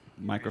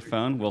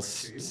microphone. We'll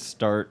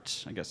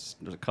start, I guess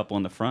there's a couple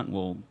in the front.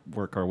 We'll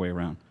work our way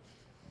around.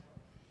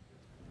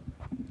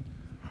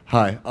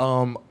 Hi.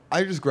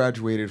 I just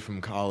graduated from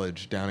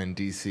college down in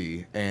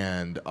D.C.,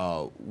 and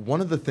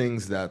one of the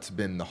things that's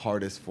been the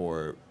hardest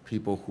for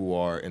people who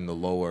are in the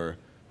lower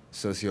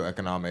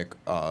socioeconomic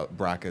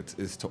brackets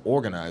is to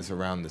organize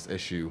around this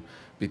issue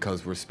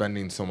because we're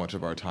spending so much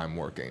of our time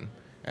working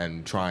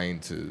and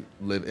trying to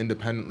live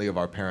independently of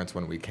our parents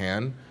when we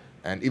can.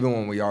 And even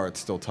when we are,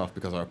 it's still tough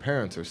because our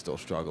parents are still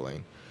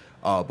struggling.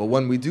 But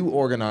when we do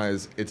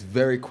organize, it's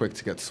very quick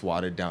to get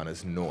swatted down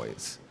as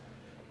noise.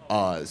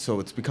 So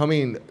it's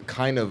becoming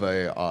kind of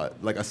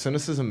a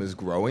cynicism is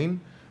growing,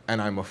 and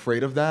I'm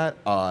afraid of that.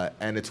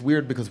 And it's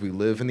weird because we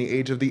live in the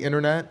age of the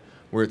internet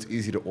where it's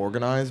easy to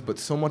organize, but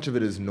so much of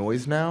it is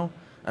noise now.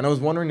 And I was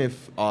wondering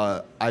if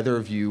either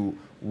of you,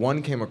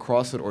 one, came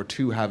across it, or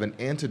two, have an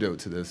antidote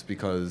to this,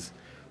 because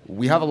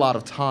we have a lot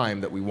of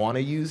time that we want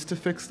to use to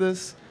fix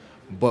this,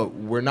 but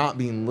we're not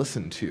being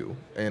listened to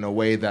in a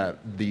way that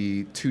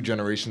the two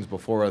generations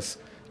before us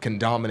can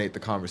dominate the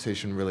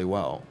conversation really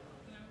well.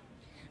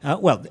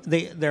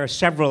 There are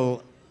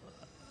several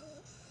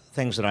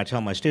things that I tell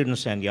my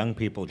students and young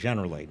people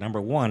generally. Number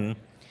one,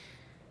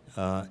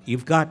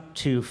 you've got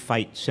to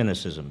fight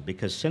cynicism,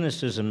 because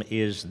cynicism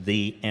is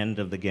the end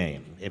of the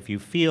game. If you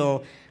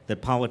feel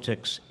that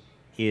politics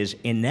is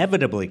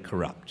inevitably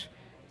corrupt,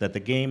 that the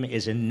game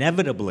is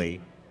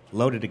inevitably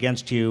loaded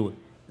against you,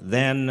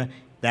 then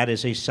that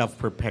is a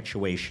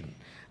self-perpetuation.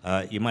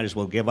 You might as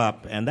well give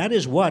up. And that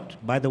is what,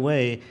 by the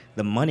way,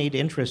 the moneyed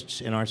interests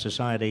in our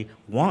society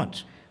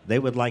want. They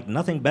would like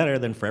nothing better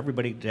than for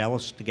everybody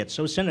else to get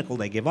so cynical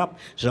they give up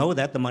so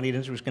that the moneyed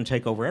interests can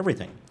take over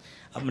everything.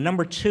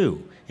 Number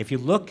two, if you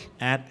look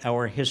at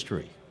our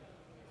history,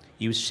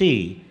 you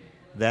see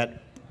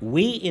that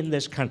we in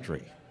this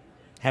country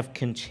have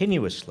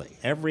continuously,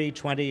 every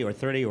 20 or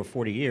 30 or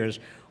 40 years,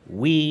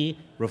 we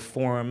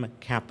reform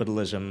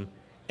capitalism,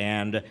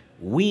 and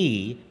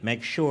we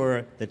make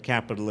sure that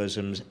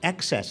capitalism's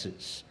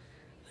excesses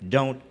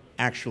don't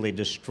actually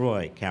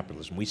destroy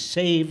capitalism. We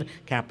save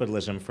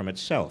capitalism from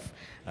itself.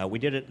 We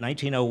did it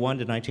 1901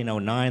 to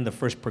 1909, the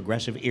first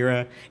progressive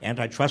era,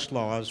 antitrust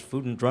laws,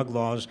 food and drug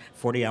laws,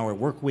 40-hour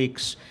work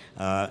weeks,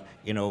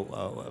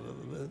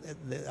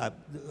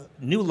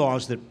 new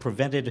laws that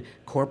prevented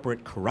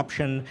corporate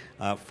corruption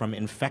from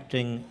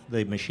infecting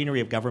the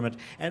machinery of government.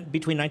 And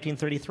between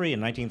 1933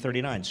 and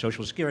 1939,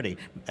 Social Security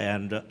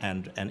and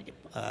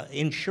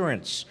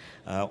insurance,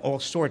 all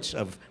sorts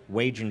of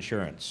wage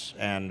insurance,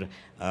 and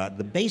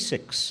the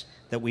basics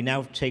that we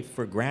now take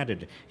for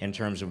granted in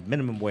terms of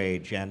minimum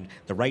wage and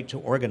the right to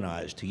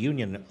organize, to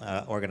union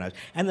organize.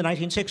 And the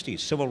 1960s,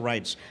 civil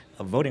rights,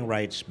 voting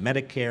rights,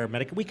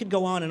 Medicare, we could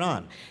go on and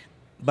on.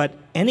 But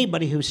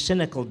anybody who's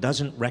cynical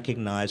doesn't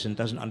recognize and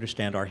doesn't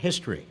understand our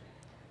history.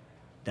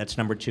 That's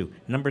number two.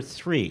 Number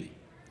three,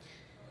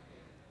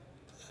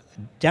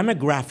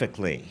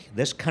 demographically,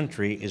 this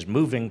country is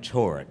moving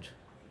toward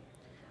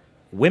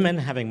women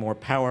having more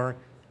power,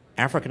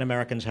 African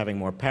Americans having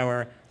more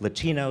power,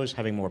 Latinos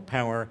having more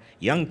power,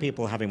 young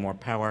people having more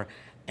power,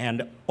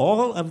 and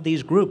all of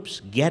these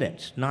groups get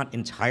it, not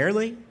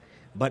entirely,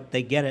 but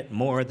they get it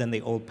more than the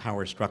old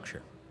power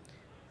structure.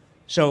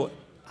 So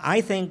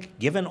I think,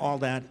 given all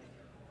that,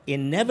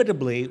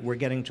 inevitably we're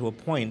getting to a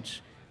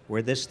point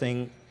where this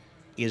thing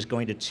is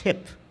going to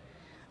tip.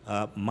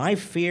 My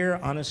fear,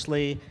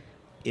 honestly,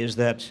 is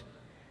that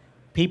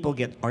people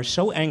are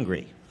so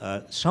angry.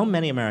 So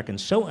many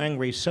Americans, so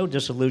angry, so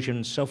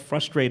disillusioned, so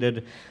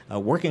frustrated,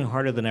 working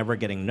harder than ever,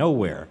 getting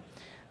nowhere,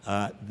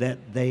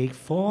 that they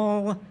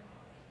fall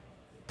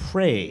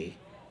prey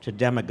to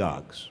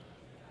demagogues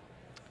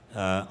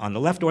on the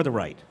left or the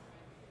right,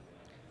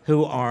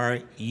 who are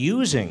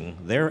using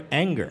their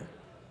anger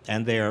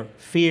and their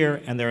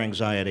fear and their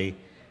anxiety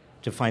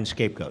to find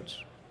scapegoats.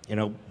 You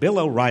know, Bill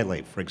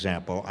O'Reilly, for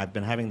example, I've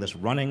been having this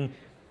running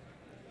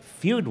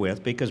feud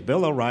with, because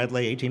Bill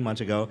O'Reilly, 18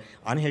 months ago,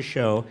 on his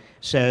show,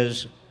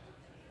 says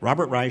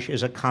Robert Reich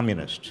is a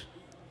communist.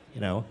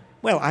 You know,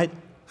 well, I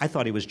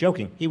thought he was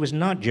joking. He was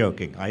not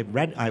joking.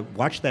 I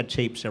watched that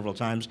tape several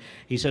times.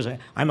 He says,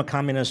 I'm a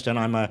communist and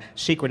I'm a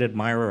secret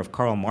admirer of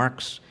Karl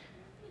Marx.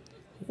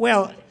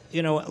 Well,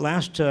 you know,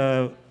 last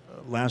I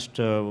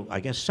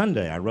guess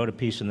Sunday, I wrote a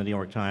piece in the New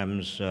York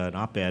Times, an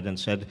op-ed, and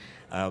said,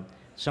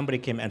 somebody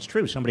came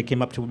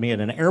up to me at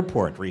an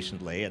airport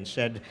recently and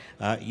said,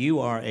 you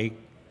are a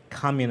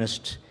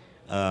communist,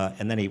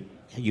 and then he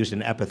used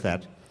an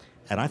epithet,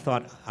 and I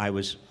thought,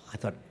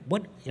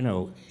 what, you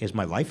know, is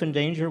my life in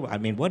danger? I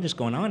mean, what is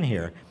going on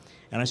here?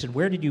 And I said,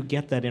 where did you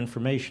get that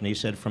information? He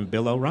said, from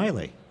Bill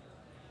O'Reilly.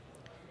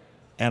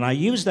 And I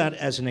use that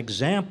as an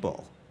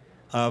example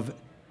of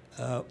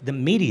the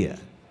media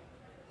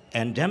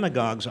and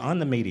demagogues on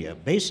the media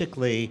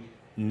basically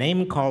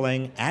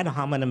name-calling, ad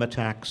hominem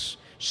attacks,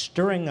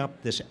 stirring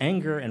up this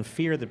anger and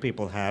fear that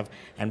people have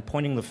and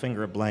pointing the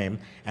finger of blame.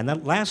 And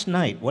then last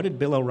night, what did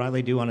Bill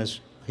O'Reilly do on his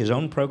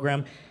own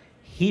program?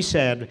 He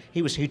said,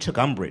 he took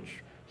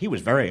umbrage. He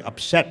was very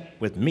upset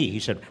with me.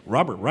 He said,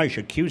 Robert Reich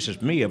accuses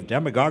me of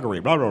demagoguery,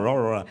 blah, blah, blah,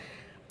 blah.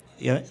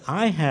 Yeah,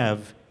 I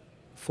have,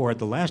 for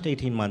the last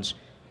 18 months,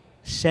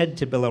 said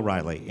to Bill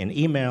O'Reilly in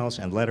emails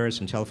and letters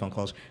and telephone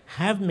calls,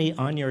 have me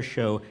on your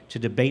show to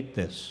debate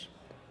this.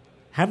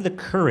 Have the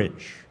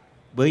courage,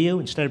 will you,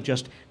 instead of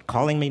just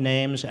calling me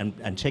names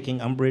and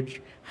taking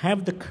umbrage,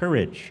 have the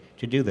courage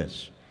to do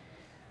this.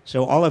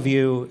 So all of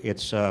you,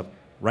 it's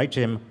write to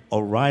him,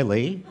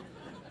 O'Reilly,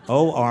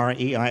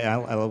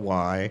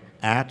 Oreilly,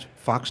 at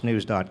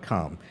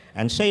foxnews.com,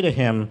 and say to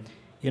him,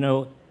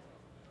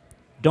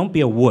 don't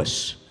be a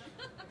wuss.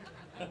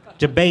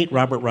 Debate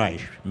Robert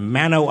Reich,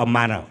 mano a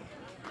mano.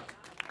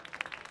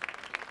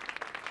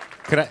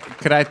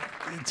 Could I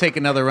take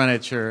another run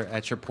at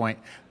your point?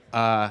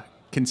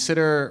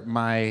 Consider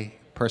my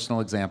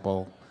personal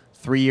example.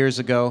 3 years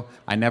ago,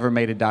 I never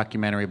made a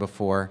documentary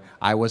before.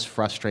 I was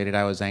frustrated.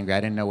 I was angry. I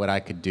didn't know what I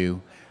could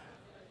do.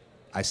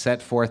 I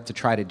set forth to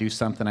try to do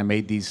something.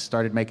 I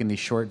started making these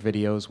short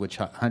videos, which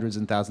hundreds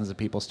and thousands of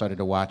people started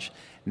to watch.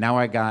 Now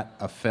I got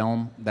a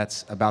film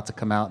that's about to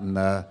come out,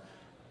 and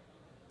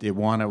it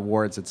won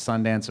awards at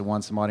Sundance. It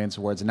won some audience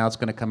awards, and now it's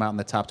going to come out in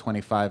the top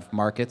 25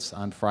 markets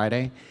on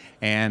Friday.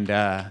 And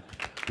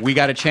we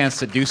got a chance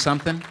to do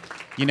something.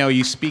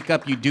 You speak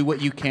up, you do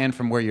what you can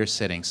from where you're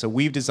sitting. So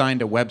we've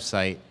designed a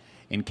website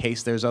in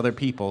case there's other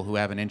people who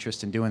have an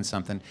interest in doing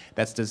something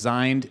that's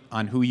designed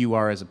on who you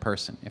are as a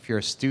person. If you're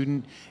a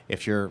student,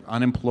 if you're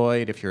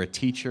unemployed, if you're a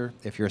teacher,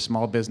 if you're a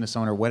small business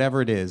owner,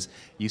 whatever it is,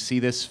 you see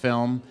this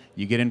film,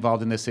 you get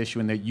involved in this issue,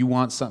 and that you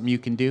want something you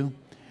can do,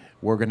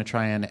 we're going to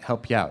try and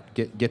help you out,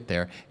 get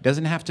there. It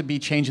doesn't have to be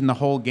changing the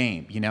whole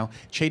game,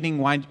 Changing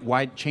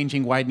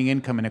widening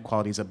income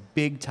inequality is a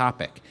big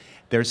topic.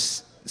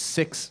 There's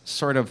 6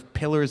 sort of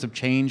pillars of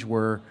change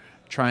we're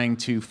trying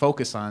to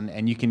focus on,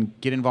 and you can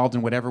get involved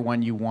in whatever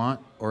one you want,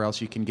 or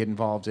else you can get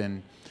involved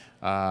in,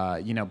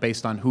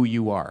 based on who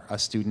you are, a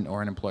student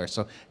or an employer.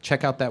 So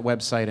check out that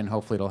website, and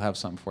hopefully it'll have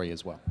something for you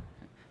as well.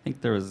 I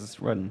think there was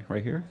one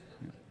right here.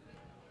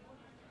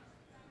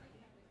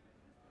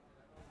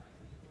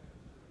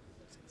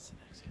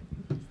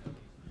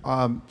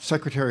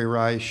 Secretary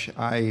Reich,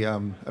 I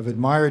have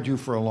admired you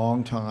for a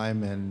long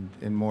time, and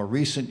in more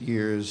recent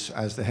years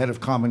as the head of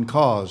Common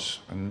Cause,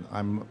 and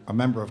I'm a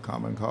member of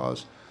Common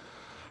Cause.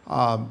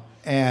 I'm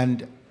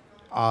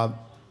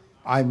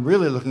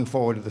really looking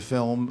forward to the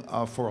film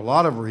for a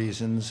lot of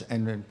reasons,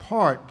 and in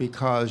part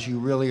because you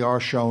really are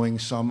showing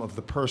some of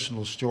the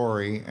personal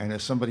story, and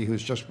as somebody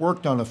who's just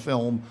worked on a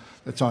film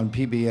that's on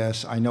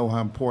PBS, I know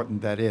how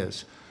important that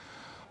is.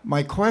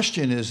 My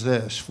question is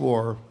this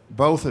for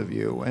both of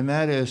you, and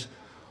that is,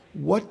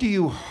 what do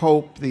you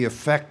hope the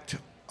effect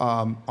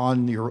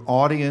on your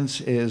audience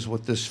is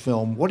with this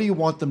film? What do you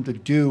want them to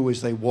do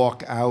as they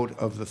walk out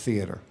of the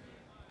theater?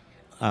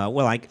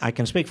 Well, I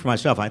can speak for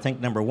myself. I think,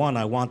 number one,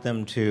 I want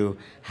them to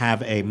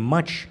have a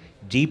much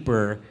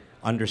deeper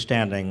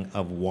understanding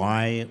of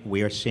why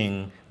we are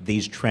seeing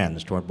these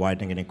trends toward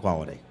widening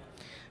inequality.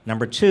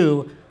 Number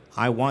two,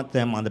 I want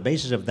them, on the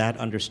basis of that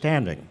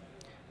understanding,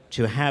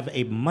 to have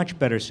a much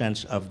better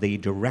sense of the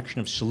direction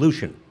of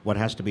solution, what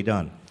has to be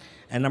done.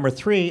 And number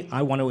three,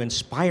 I want to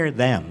inspire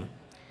them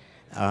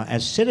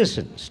as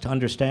citizens to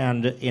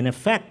understand, in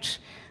effect,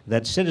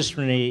 that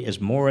citizenry is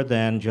more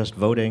than just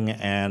voting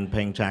and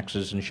paying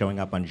taxes and showing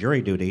up on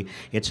jury duty.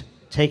 It's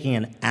taking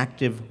an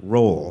active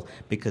role,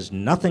 because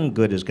nothing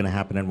good is going to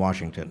happen in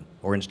Washington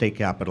or in state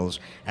capitals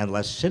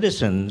unless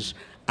citizens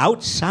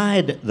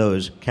outside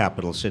those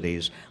capital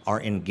cities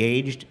are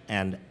engaged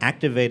and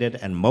activated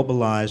and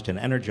mobilized and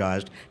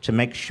energized to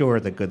make sure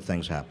that good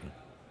things happen.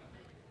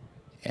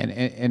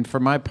 And for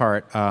my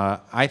part,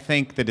 I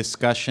think the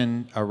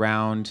discussion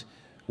around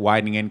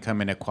widening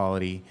income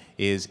inequality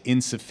is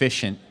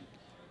insufficient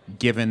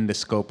given the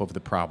scope of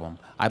the problem.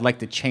 I'd like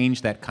to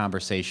change that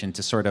conversation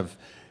to sort of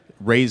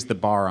raise the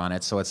bar on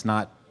it so it's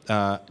not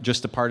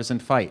just a partisan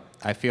fight.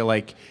 I feel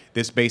like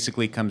this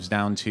basically comes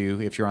down to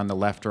if you're on the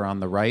left or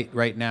on the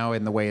right now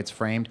in the way it's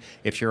framed.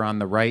 If you're on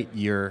the right,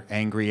 you're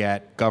angry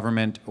at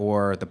government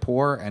or the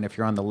poor, and if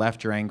you're on the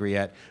left, you're angry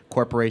at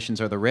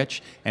corporations or the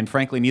rich. And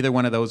frankly, neither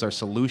one of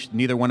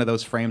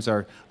those frames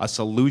are a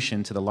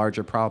solution to the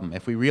larger problem.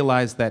 If we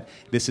realize that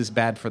this is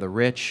bad for the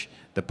rich,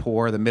 the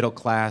poor, the middle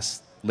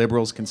class,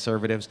 liberals,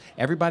 conservatives,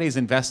 everybody's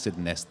invested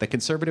in this. The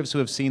conservatives who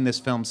have seen this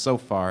film so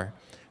far,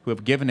 who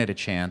have given it a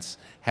chance,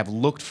 have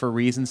looked for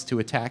reasons to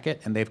attack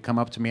it, and they've come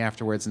up to me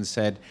afterwards and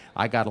said,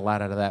 I got a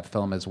lot out of that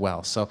film as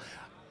well. So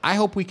I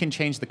hope we can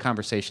change the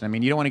conversation. I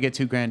mean, you don't want to get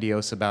too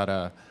grandiose about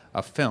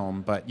a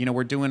film, but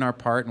we're doing our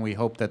part, and we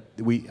hope that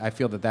I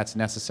feel that that's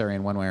necessary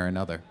in one way or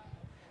another.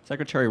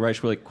 Secretary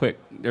Reich, really quick,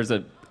 there's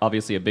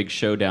obviously a big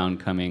showdown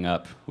coming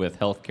up with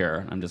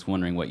healthcare. I'm just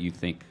wondering what you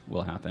think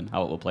will happen,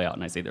 how it will play out,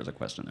 and I see there's a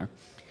question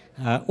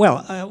there.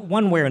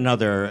 One way or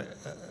another,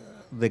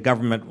 the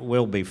government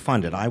will be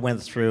funded. I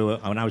went through,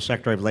 when I was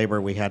Secretary of Labor,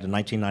 we had in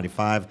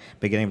 1995,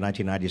 beginning of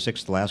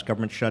 1996, the last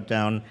government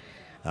shutdown,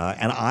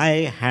 and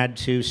I had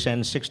to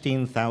send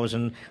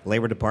 16,000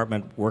 Labor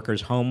Department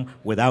workers home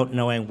without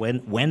knowing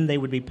when they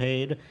would be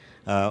paid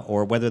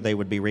or whether they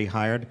would be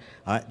rehired.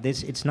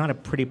 It's not a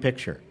pretty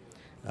picture.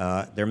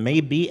 There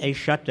may be a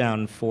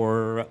shutdown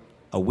for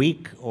a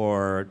week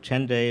or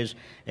 10 days.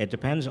 It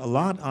depends a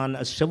lot on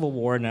a civil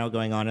war now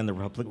going on in the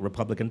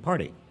Republican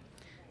Party.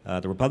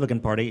 The Republican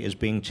Party is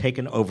being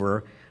taken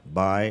over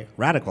by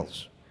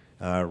radicals,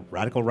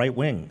 radical right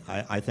wing.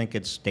 I think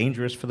it's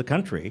dangerous for the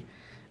country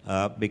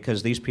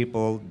because these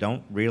people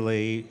don't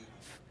really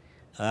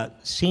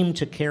seem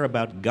to care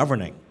about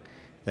governing.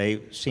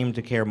 They seem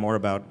to care more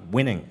about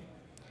winning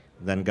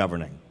than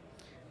governing.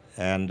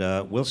 And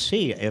we'll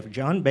see if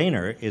John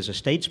Boehner is a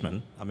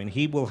statesman. I mean,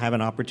 he will have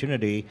an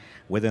opportunity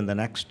within the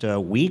next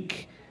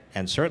week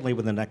and certainly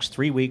within the next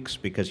 3 weeks,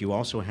 because you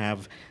also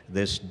have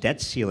this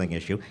debt ceiling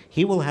issue.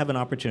 He will have an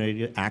opportunity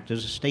to act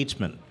as a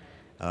statesman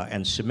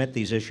and submit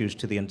these issues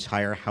to the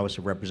entire House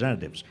of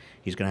Representatives.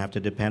 He's going to have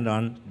to depend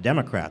on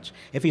Democrats.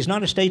 If he's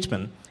not a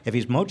statesman, if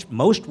he's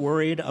most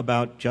worried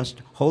about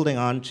just holding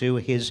on to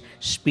his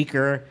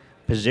speaker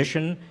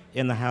position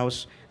in the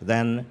House,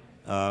 then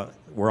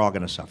we're all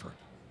going to suffer.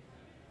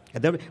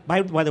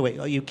 By the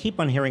way, you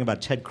keep on hearing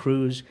about Ted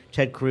Cruz,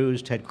 Ted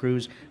Cruz, Ted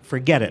Cruz.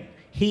 Forget it.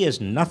 He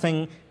is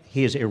nothing.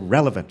 He is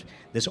irrelevant.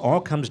 This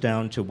all comes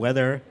down to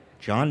whether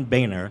John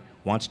Boehner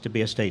wants to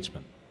be a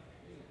statesman.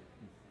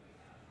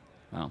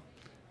 Wow.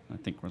 I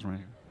think it was right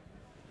here.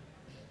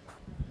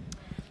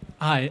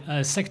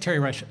 Hi, Secretary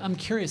Reich. I'm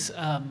curious,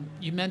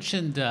 you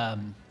mentioned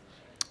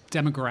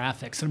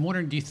demographics. I'm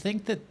wondering, do you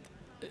think that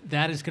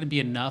that is going to be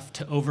enough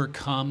to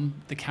overcome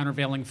the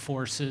countervailing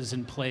forces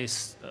in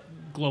place,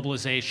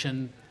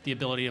 globalization, the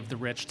ability of the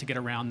rich to get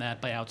around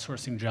that by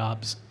outsourcing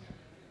jobs?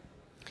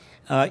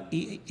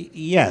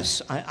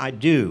 Yes, I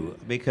do,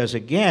 because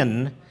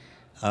again,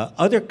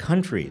 other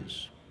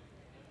countries,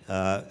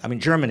 I mean,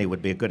 Germany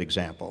would be a good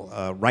example,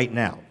 right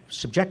now,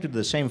 subjected to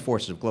the same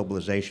forces of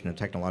globalization and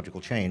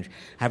technological change,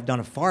 have done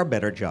a far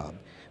better job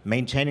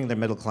maintaining their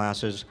middle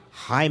classes,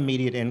 high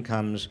median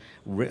incomes,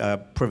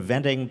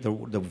 preventing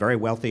the very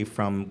wealthy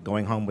from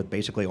going home with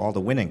basically all the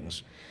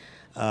winnings.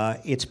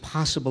 It's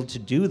possible to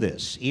do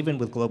this, even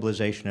with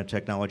globalization and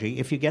technology,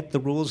 if you get the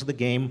rules of the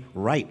game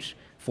right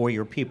for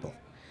your people.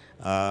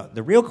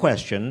 The real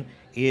question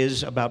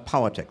is about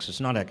politics.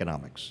 It's not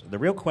economics. The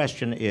real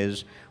question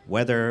is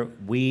whether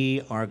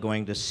we are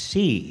going to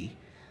see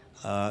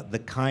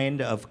the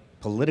kind of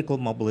political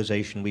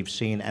mobilization we've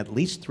seen at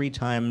least 3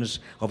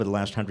 times over the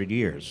last 100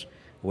 years,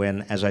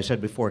 when, as I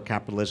said before,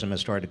 capitalism has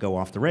started to go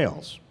off the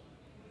rails.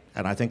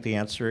 And I think the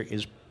answer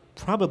is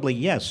probably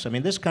yes. I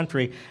mean, this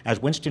country, as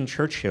Winston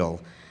Churchill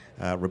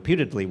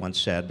reputedly once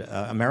said,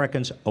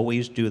 Americans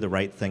always do the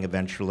right thing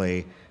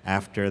eventually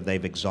after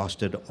they've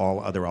exhausted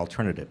all other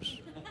alternatives.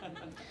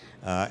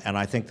 And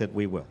I think that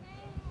we will.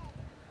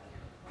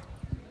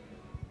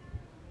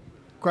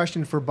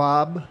 Question for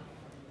Bob.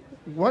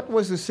 What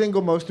was the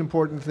single most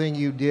important thing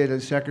you did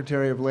as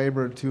Secretary of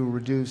Labor to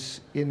reduce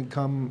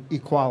income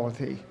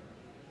equality?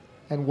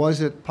 And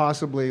was it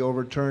possibly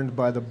overturned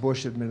by the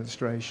Bush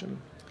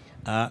administration?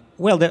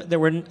 Well, there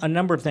were a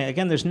number of things.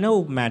 Again, there's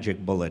no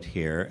magic bullet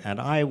here, and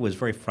I was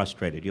very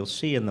frustrated. You'll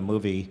see in the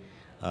movie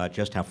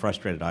just how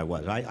frustrated I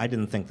was. I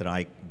didn't think that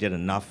I did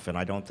enough, and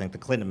I don't think the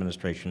Clinton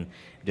administration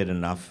did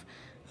enough.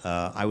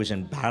 I was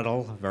in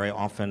battle very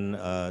often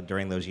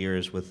during those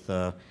years with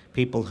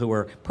people who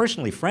were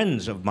personally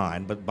friends of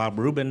mine, but Bob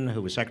Rubin,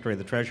 who was Secretary of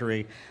the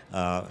Treasury,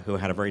 who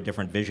had a very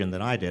different vision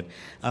than I did.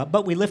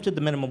 But we lifted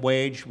the minimum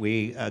wage.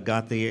 We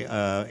got the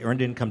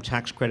Earned Income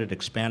Tax Credit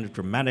expanded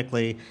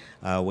dramatically.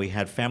 We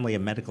had family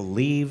and medical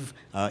leave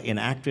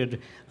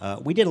enacted.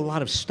 We did a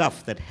lot of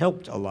stuff that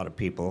helped a lot of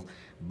people,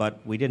 but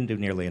we didn't do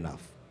nearly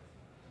enough.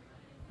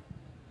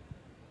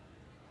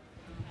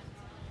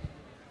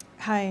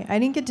 Hi, I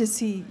didn't get to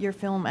see your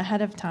film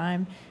ahead of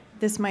time.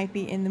 This might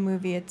be in the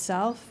movie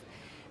itself.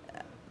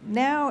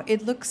 Now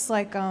it looks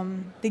like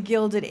the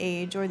Gilded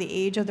Age, or the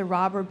age of the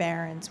robber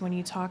barons, when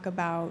you talk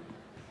about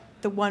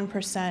the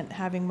 1%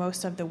 having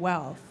most of the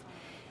wealth.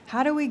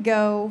 How do we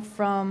go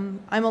from,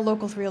 I'm a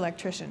local 3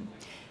 electrician,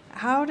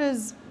 how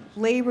does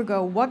labor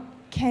go, what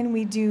can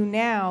we do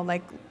now,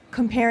 like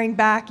comparing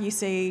back, you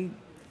say,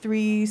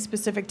 3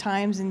 specific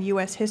times in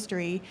U.S.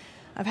 history,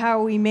 of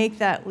how we make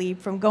that leap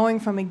from going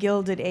from a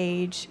Gilded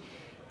Age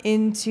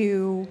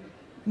into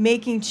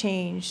making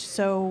change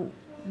so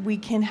we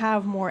can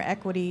have more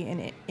equity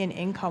in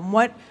income?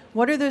 What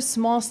are those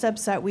small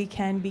steps that we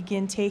can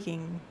begin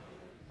taking?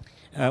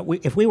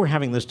 If we were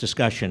having this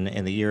discussion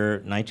in the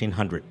year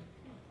 1900,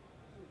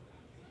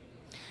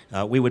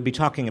 we would be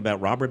talking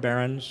about robber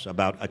barons,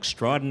 about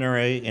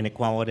extraordinary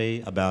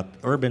inequality, about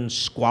urban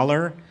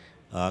squalor,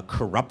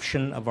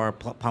 corruption of our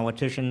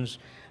politicians.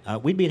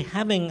 We'd be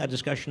having a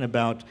discussion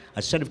about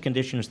a set of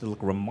conditions that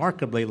look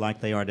remarkably like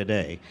they are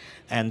today.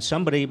 And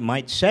somebody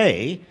might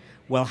say,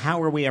 well,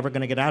 how are we ever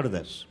going to get out of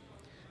this?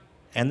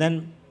 And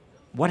then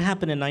what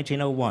happened in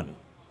 1901?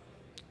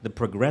 The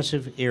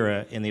progressive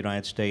era in the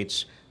United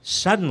States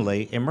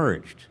suddenly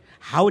emerged.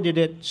 How did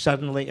it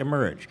suddenly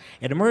emerge?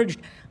 It emerged,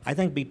 I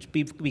think,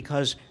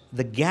 because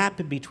the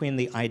gap between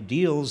the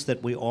ideals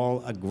that we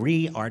all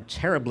agree are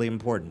terribly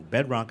important,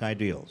 bedrock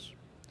ideals,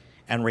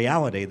 and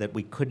reality that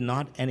we could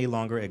not any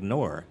longer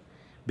ignore,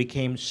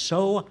 became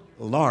so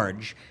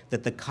large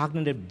that the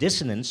cognitive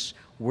dissonance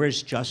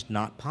was just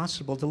not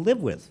possible to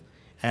live with.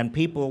 And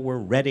people were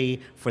ready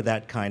for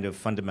that kind of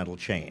fundamental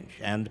change.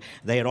 And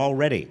they had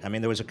already,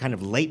 there was a kind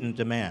of latent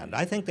demand.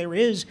 I think there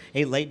is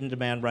a latent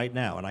demand right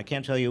now, and I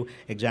can't tell you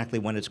exactly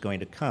when it's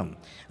going to come.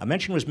 A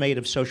mention was made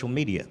of social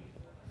media.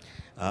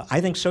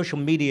 I think social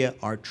media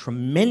are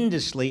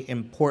tremendously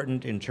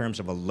important in terms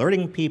of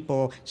alerting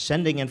people,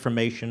 sending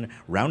information,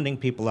 rounding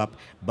people up,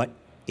 but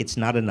it's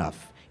not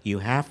enough. You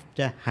have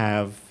to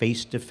have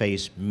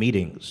face-to-face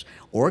meetings.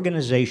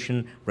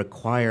 Organization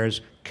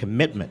requires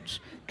commitment.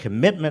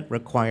 Commitment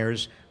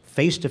requires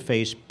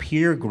face-to-face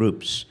peer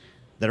groups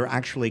that are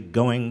actually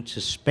going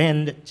to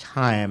spend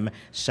time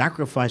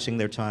sacrificing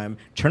their time,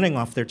 turning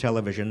off their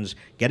televisions,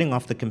 getting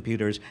off the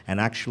computers, and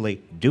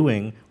actually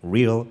doing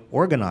real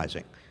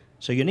organizing.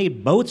 So you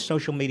need both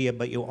social media,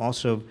 but you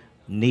also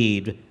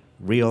need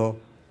real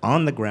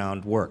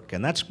on-the-ground work.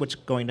 And that's what's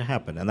going to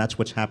happen. And that's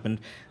what's happened.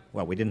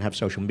 Well, we didn't have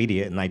social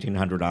media in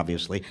 1900,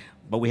 obviously,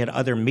 but we had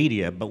other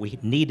media, but we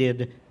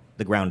needed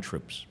the ground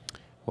troops.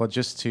 Well,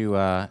 just to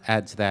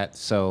add to that,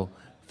 so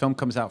film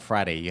comes out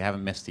Friday. You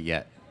haven't missed it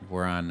yet.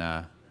 We're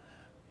on,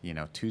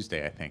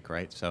 Tuesday, I think,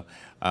 right? So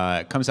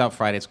it comes out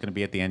Friday. It's going to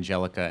be at the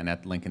Angelica and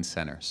at Lincoln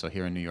Center. So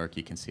here in New York,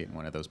 you can see it in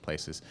one of those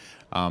places.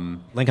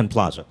 Lincoln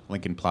Plaza.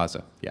 Lincoln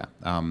Plaza, yeah.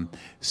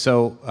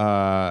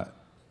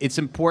 It's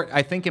important.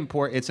 I think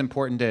it's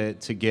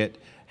important to get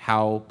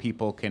how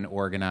people can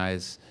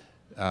organize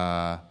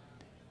right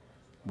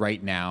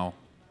now.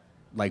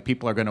 Like,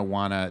 people are going to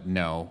want to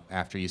know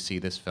after you see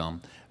this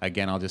film.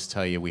 Again, I'll just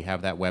tell you, we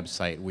have that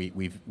website.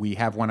 We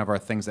have one of our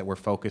things that we're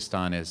focused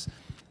on is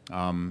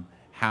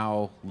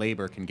how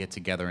labor can get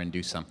together and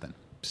do something.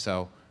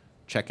 So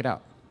check it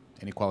out,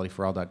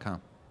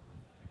 inequalityforall.com.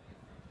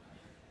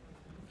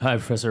 Hi,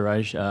 Professor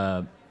Reich.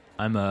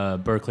 I'm a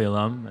Berkeley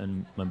alum,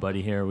 and my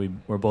buddy here,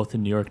 we're both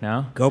in New York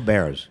now. Go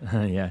Bears.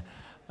 Yeah.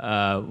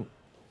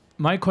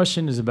 My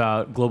question is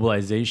about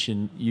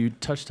globalization. You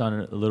touched on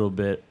it a little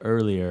bit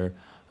earlier.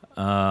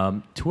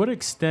 To what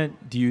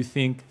extent do you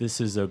think this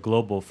is a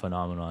global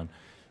phenomenon?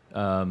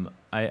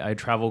 I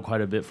travel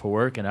quite a bit for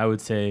work, and I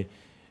would say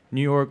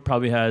New York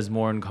probably has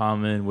more in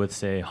common with,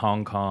 say,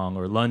 Hong Kong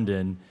or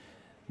London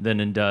than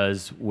it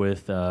does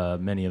with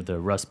many of the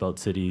Rust Belt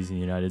cities in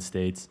the United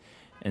States.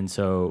 And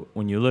so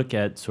when you look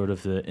at sort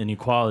of the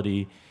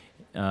inequality,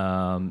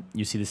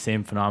 you see the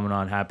same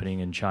phenomenon happening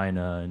in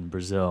China and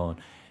Brazil.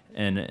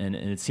 And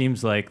it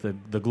seems like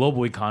the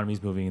global economy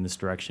is moving in this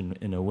direction,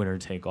 in a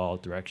winner-take-all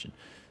direction.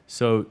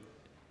 So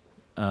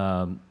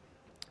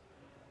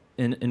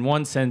in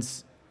one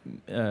sense,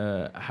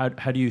 how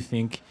do you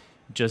think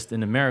just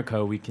in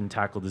America we can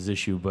tackle this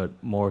issue, but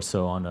more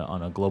so on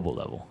a global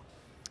level?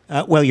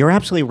 Well, you're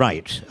absolutely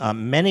right.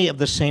 Many of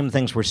the same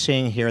things we're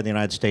seeing here in the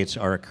United States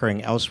are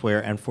occurring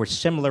elsewhere, and for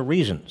similar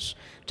reasons.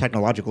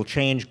 Technological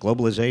change,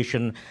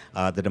 globalization,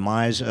 the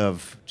demise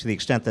of, to the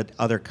extent that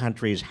other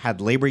countries had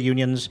labor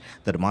unions,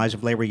 the demise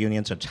of labor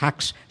unions, a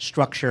tax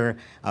structure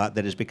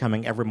that is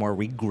becoming ever more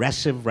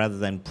regressive rather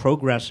than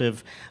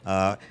progressive,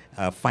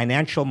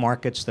 financial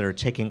markets that are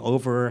taking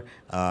over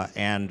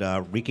and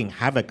wreaking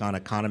havoc on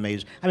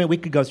economies. We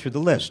could go through the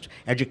list.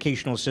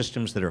 Educational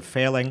systems that are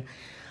failing.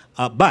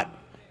 But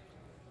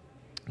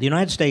the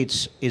United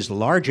States is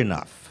large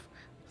enough,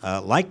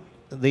 like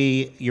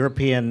the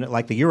Eurozone,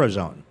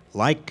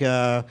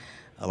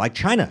 like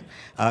China.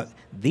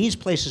 These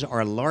places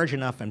are large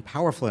enough and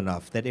powerful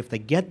enough that if they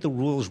get the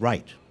rules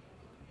right,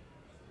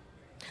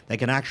 they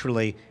can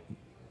actually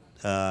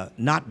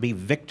not be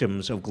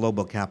victims of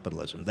global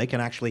capitalism. They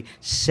can actually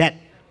set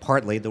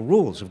partly the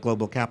rules of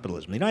global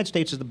capitalism. The United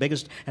States is the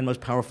biggest and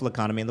most powerful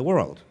economy in the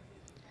world.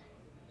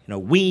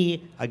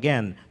 We,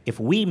 again, if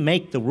we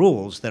make the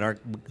rules that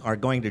are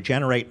going to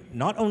generate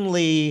not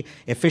only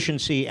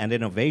efficiency and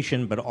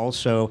innovation, but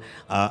also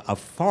a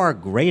far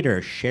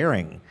greater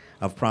sharing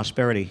of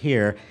prosperity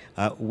here,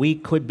 we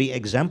could be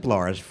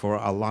exemplars for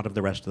a lot of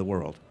the rest of the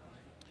world.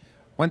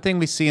 One thing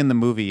we see in the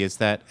movie is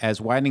that as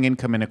widening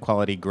income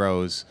inequality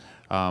grows,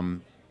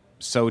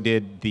 so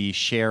did the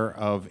share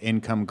of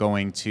income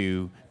going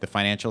to the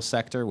financial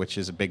sector, which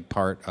is a big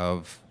part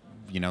of,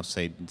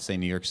 say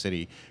New York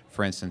City,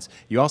 for instance.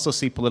 You also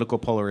see political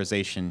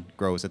polarization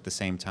grows at the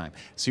same time.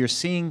 So you're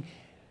seeing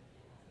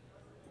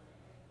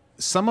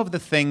some of the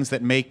things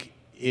that make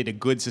it a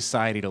good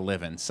society to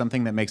live in,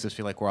 something that makes us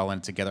feel like we're all in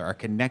it together, are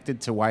connected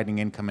to widening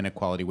income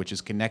inequality, which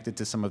is connected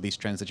to some of these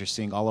trends that you're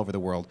seeing all over the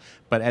world.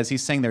 But as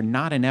he's saying, they're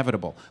not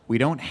inevitable. We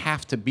don't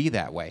have to be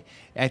that way.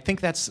 I think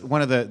that's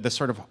one of the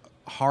sort of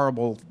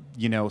horrible,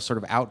 sort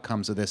of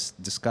outcomes of this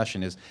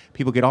discussion is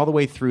people get all the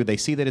way through, they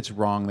see that it's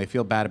wrong, they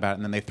feel bad about it,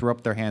 and then they throw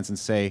up their hands and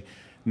say,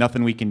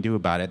 nothing we can do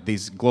about it.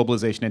 These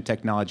globalization and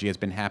technology has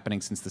been happening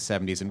since the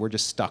 70s, and we're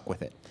just stuck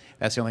with it.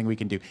 That's the only thing we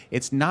can do.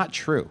 It's not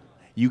true.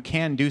 You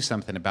can do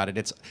something about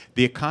it.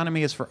 The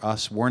economy is for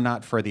us. We're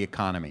not for the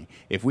economy.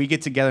 If we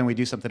get together and we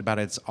do something about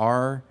it, it's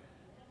our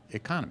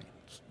economy.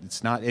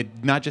 It's not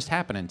just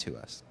happening to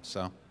us.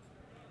 So.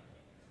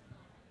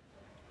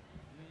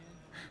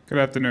 Good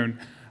afternoon.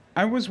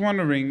 I was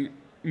wondering,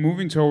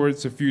 moving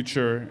towards the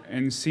future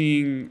and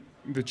seeing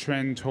the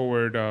trend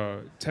toward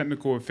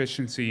technical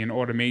efficiency and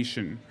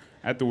automation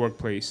at the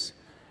workplace,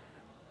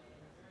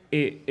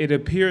 it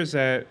appears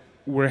that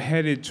we're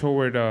headed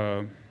toward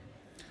a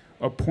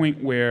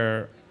point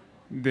where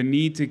the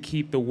need to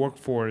keep the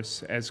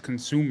workforce as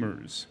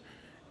consumers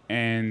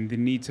and the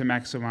need to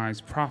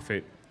maximize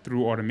profit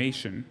through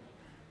automation,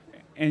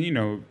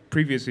 and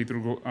previously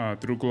through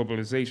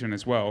globalization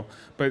as well.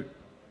 But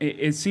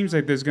it seems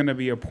like there's going to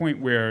be a point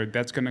where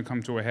that's going to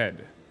come to a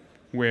head,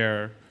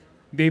 where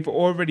they've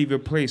already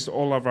replaced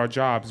all of our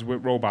jobs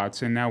with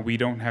robots, and now we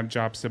don't have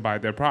jobs to buy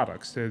their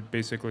products. They're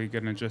basically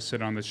going to just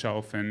sit on the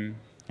shelf and.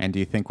 And do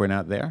you think we're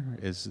not there?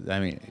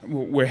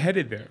 We're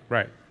headed there,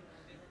 right?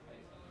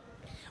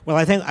 Well,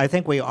 I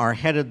think we are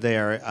headed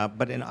there,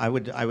 but I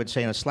would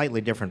say in a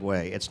slightly different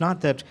way. It's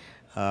not that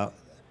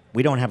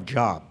we don't have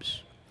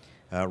jobs.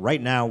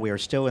 Right now, we are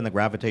still in the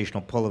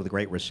gravitational pull of the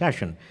Great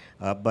Recession.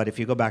 But if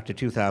you go back to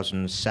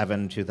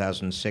 2007,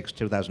 2006,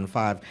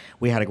 2005,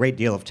 we had a great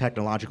deal of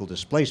technological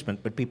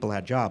displacement, but people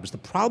had jobs. The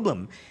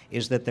problem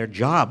is that their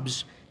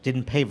jobs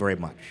didn't pay very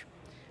much.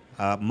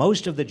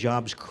 Most of the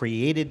jobs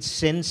created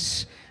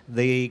since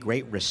the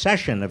Great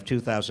Recession of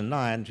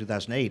 2009,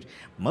 2008,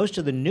 most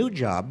of the new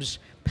jobs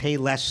pay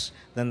less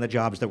than the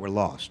jobs that were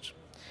lost.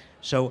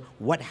 So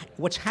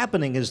what's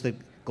happening is that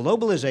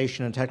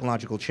globalization and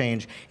technological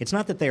change, it's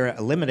not that they're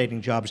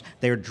eliminating jobs,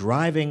 they're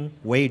driving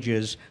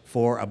wages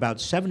for about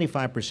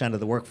 75%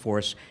 of the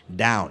workforce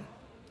down.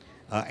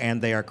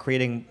 And they are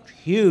creating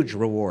huge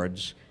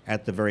rewards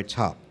at the very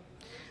top.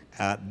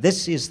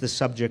 This is the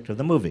subject of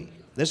the movie.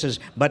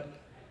 But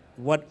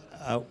what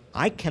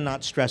I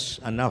cannot stress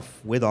enough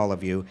with all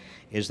of you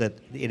is that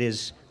it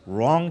is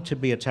wrong to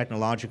be a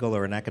technological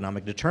or an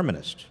economic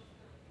determinist,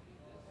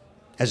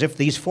 as if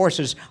these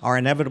forces are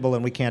inevitable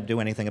and we can't do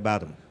anything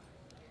about them.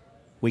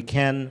 We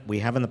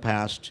have in the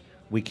past,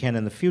 we can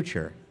in the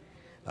future.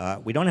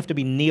 We don't have to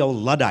be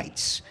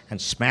neo-Luddites and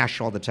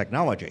smash all the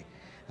technology.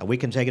 We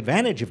can take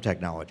advantage of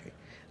technology,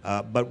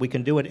 but we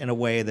can do it in a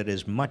way that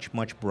is much,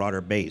 much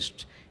broader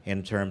based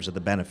in terms of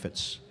the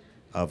benefits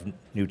of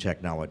new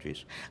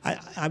technologies.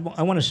 I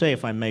want to say,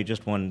 if I may,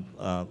 just one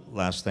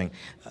last thing.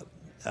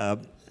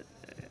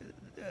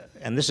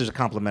 And this is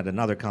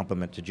another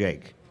compliment to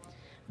Jake.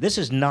 This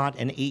is not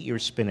an eat your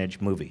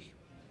spinach movie.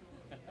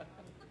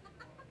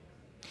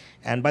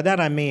 And by that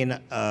I mean,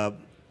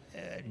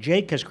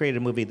 Jake has created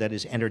a movie that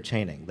is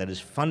entertaining, that is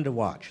fun to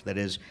watch, that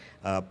is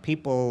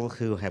people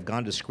who have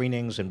gone to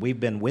screenings, and we've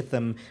been with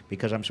them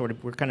because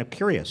we're kind of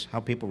curious how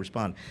people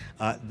respond.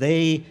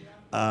 They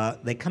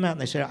come out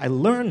and they say, I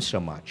learned so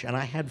much, and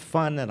I had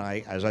fun, and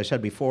as I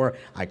said before,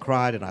 I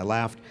cried and I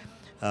laughed.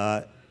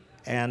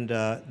 And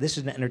this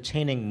is an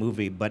entertaining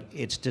movie, but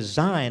it's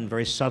designed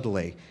very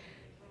subtly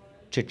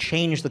to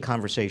change the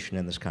conversation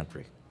in this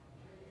country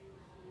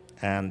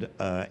and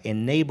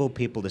enable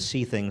people to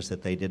see things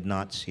that they did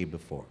not see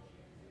before.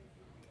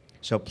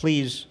 So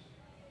please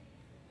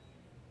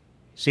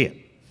see it.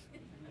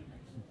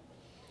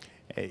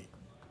 Hey,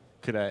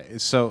 could I?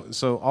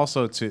 So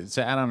also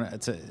to add on,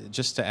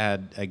 just to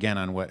add again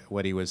on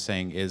what he was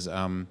saying is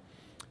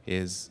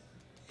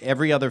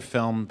every other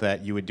film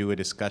that you would do a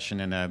discussion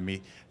in a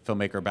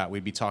filmmaker about,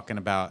 we'd be talking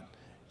about,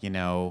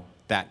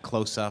 that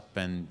close up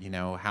and,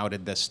 how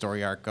did the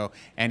story arc go?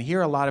 And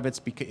here a lot of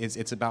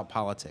it's about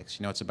politics,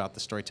 it's about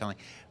the storytelling.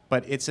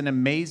 But it's an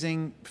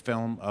amazing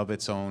film of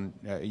its own,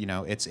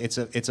 it's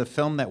a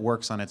film that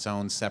works on its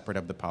own, separate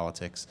of the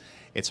politics.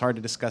 It's hard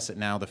to discuss it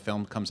now. The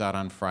film comes out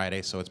on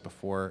Friday, so it's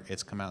before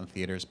it's come out in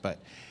theaters. But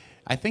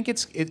I think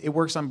it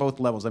works on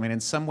both levels. I mean, in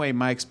some way,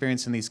 my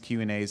experience in these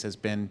Q&As has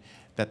been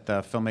that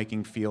the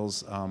filmmaking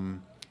feels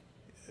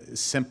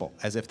simple,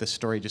 as if the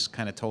story just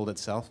kind of told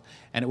itself.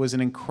 And it was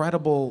an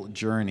incredible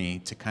journey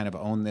to kind of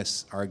own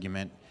this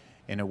argument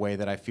in a way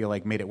that I feel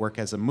like made it work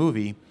as a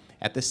movie.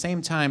 At the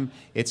same time,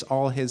 it's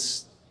all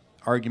his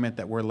argument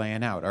that we're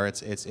laying out, or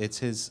it's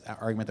his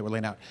argument that we're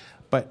laying out.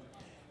 But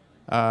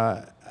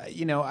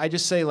I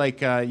just say,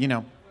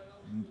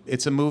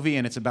 it's a movie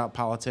and it's about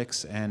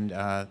politics, and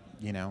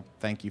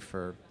thank you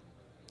for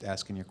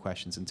asking your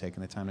questions and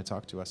taking the time to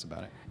talk to us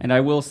about it. And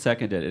I will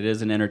second it. It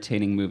is an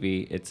entertaining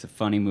movie. It's a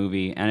funny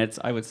movie, and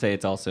I would say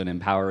it's also an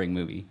empowering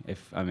movie.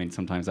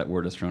 Sometimes that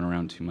word is thrown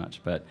around too much,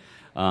 but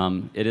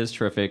it is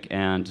terrific.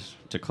 And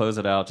to close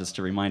it out, just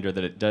a reminder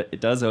that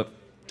it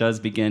does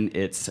begin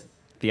its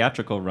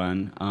theatrical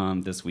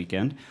run this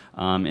weekend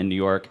in New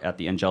York at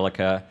the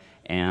Angelica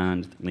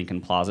and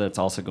Lincoln Plaza. It's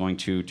also going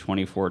to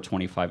 24,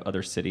 25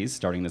 other cities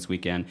starting this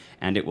weekend,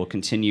 and it will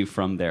continue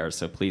from there.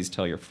 So please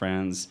tell your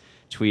friends,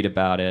 tweet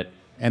about it.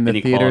 And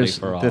the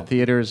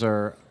theaters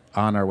are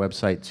on our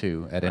website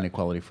too at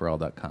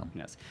inequalityforall.com.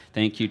 Yes.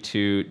 Thank you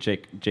to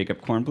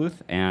Jacob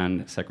Kornbluth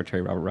and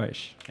Secretary Robert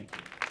Reich. Thank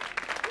you.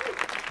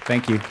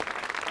 Thank you.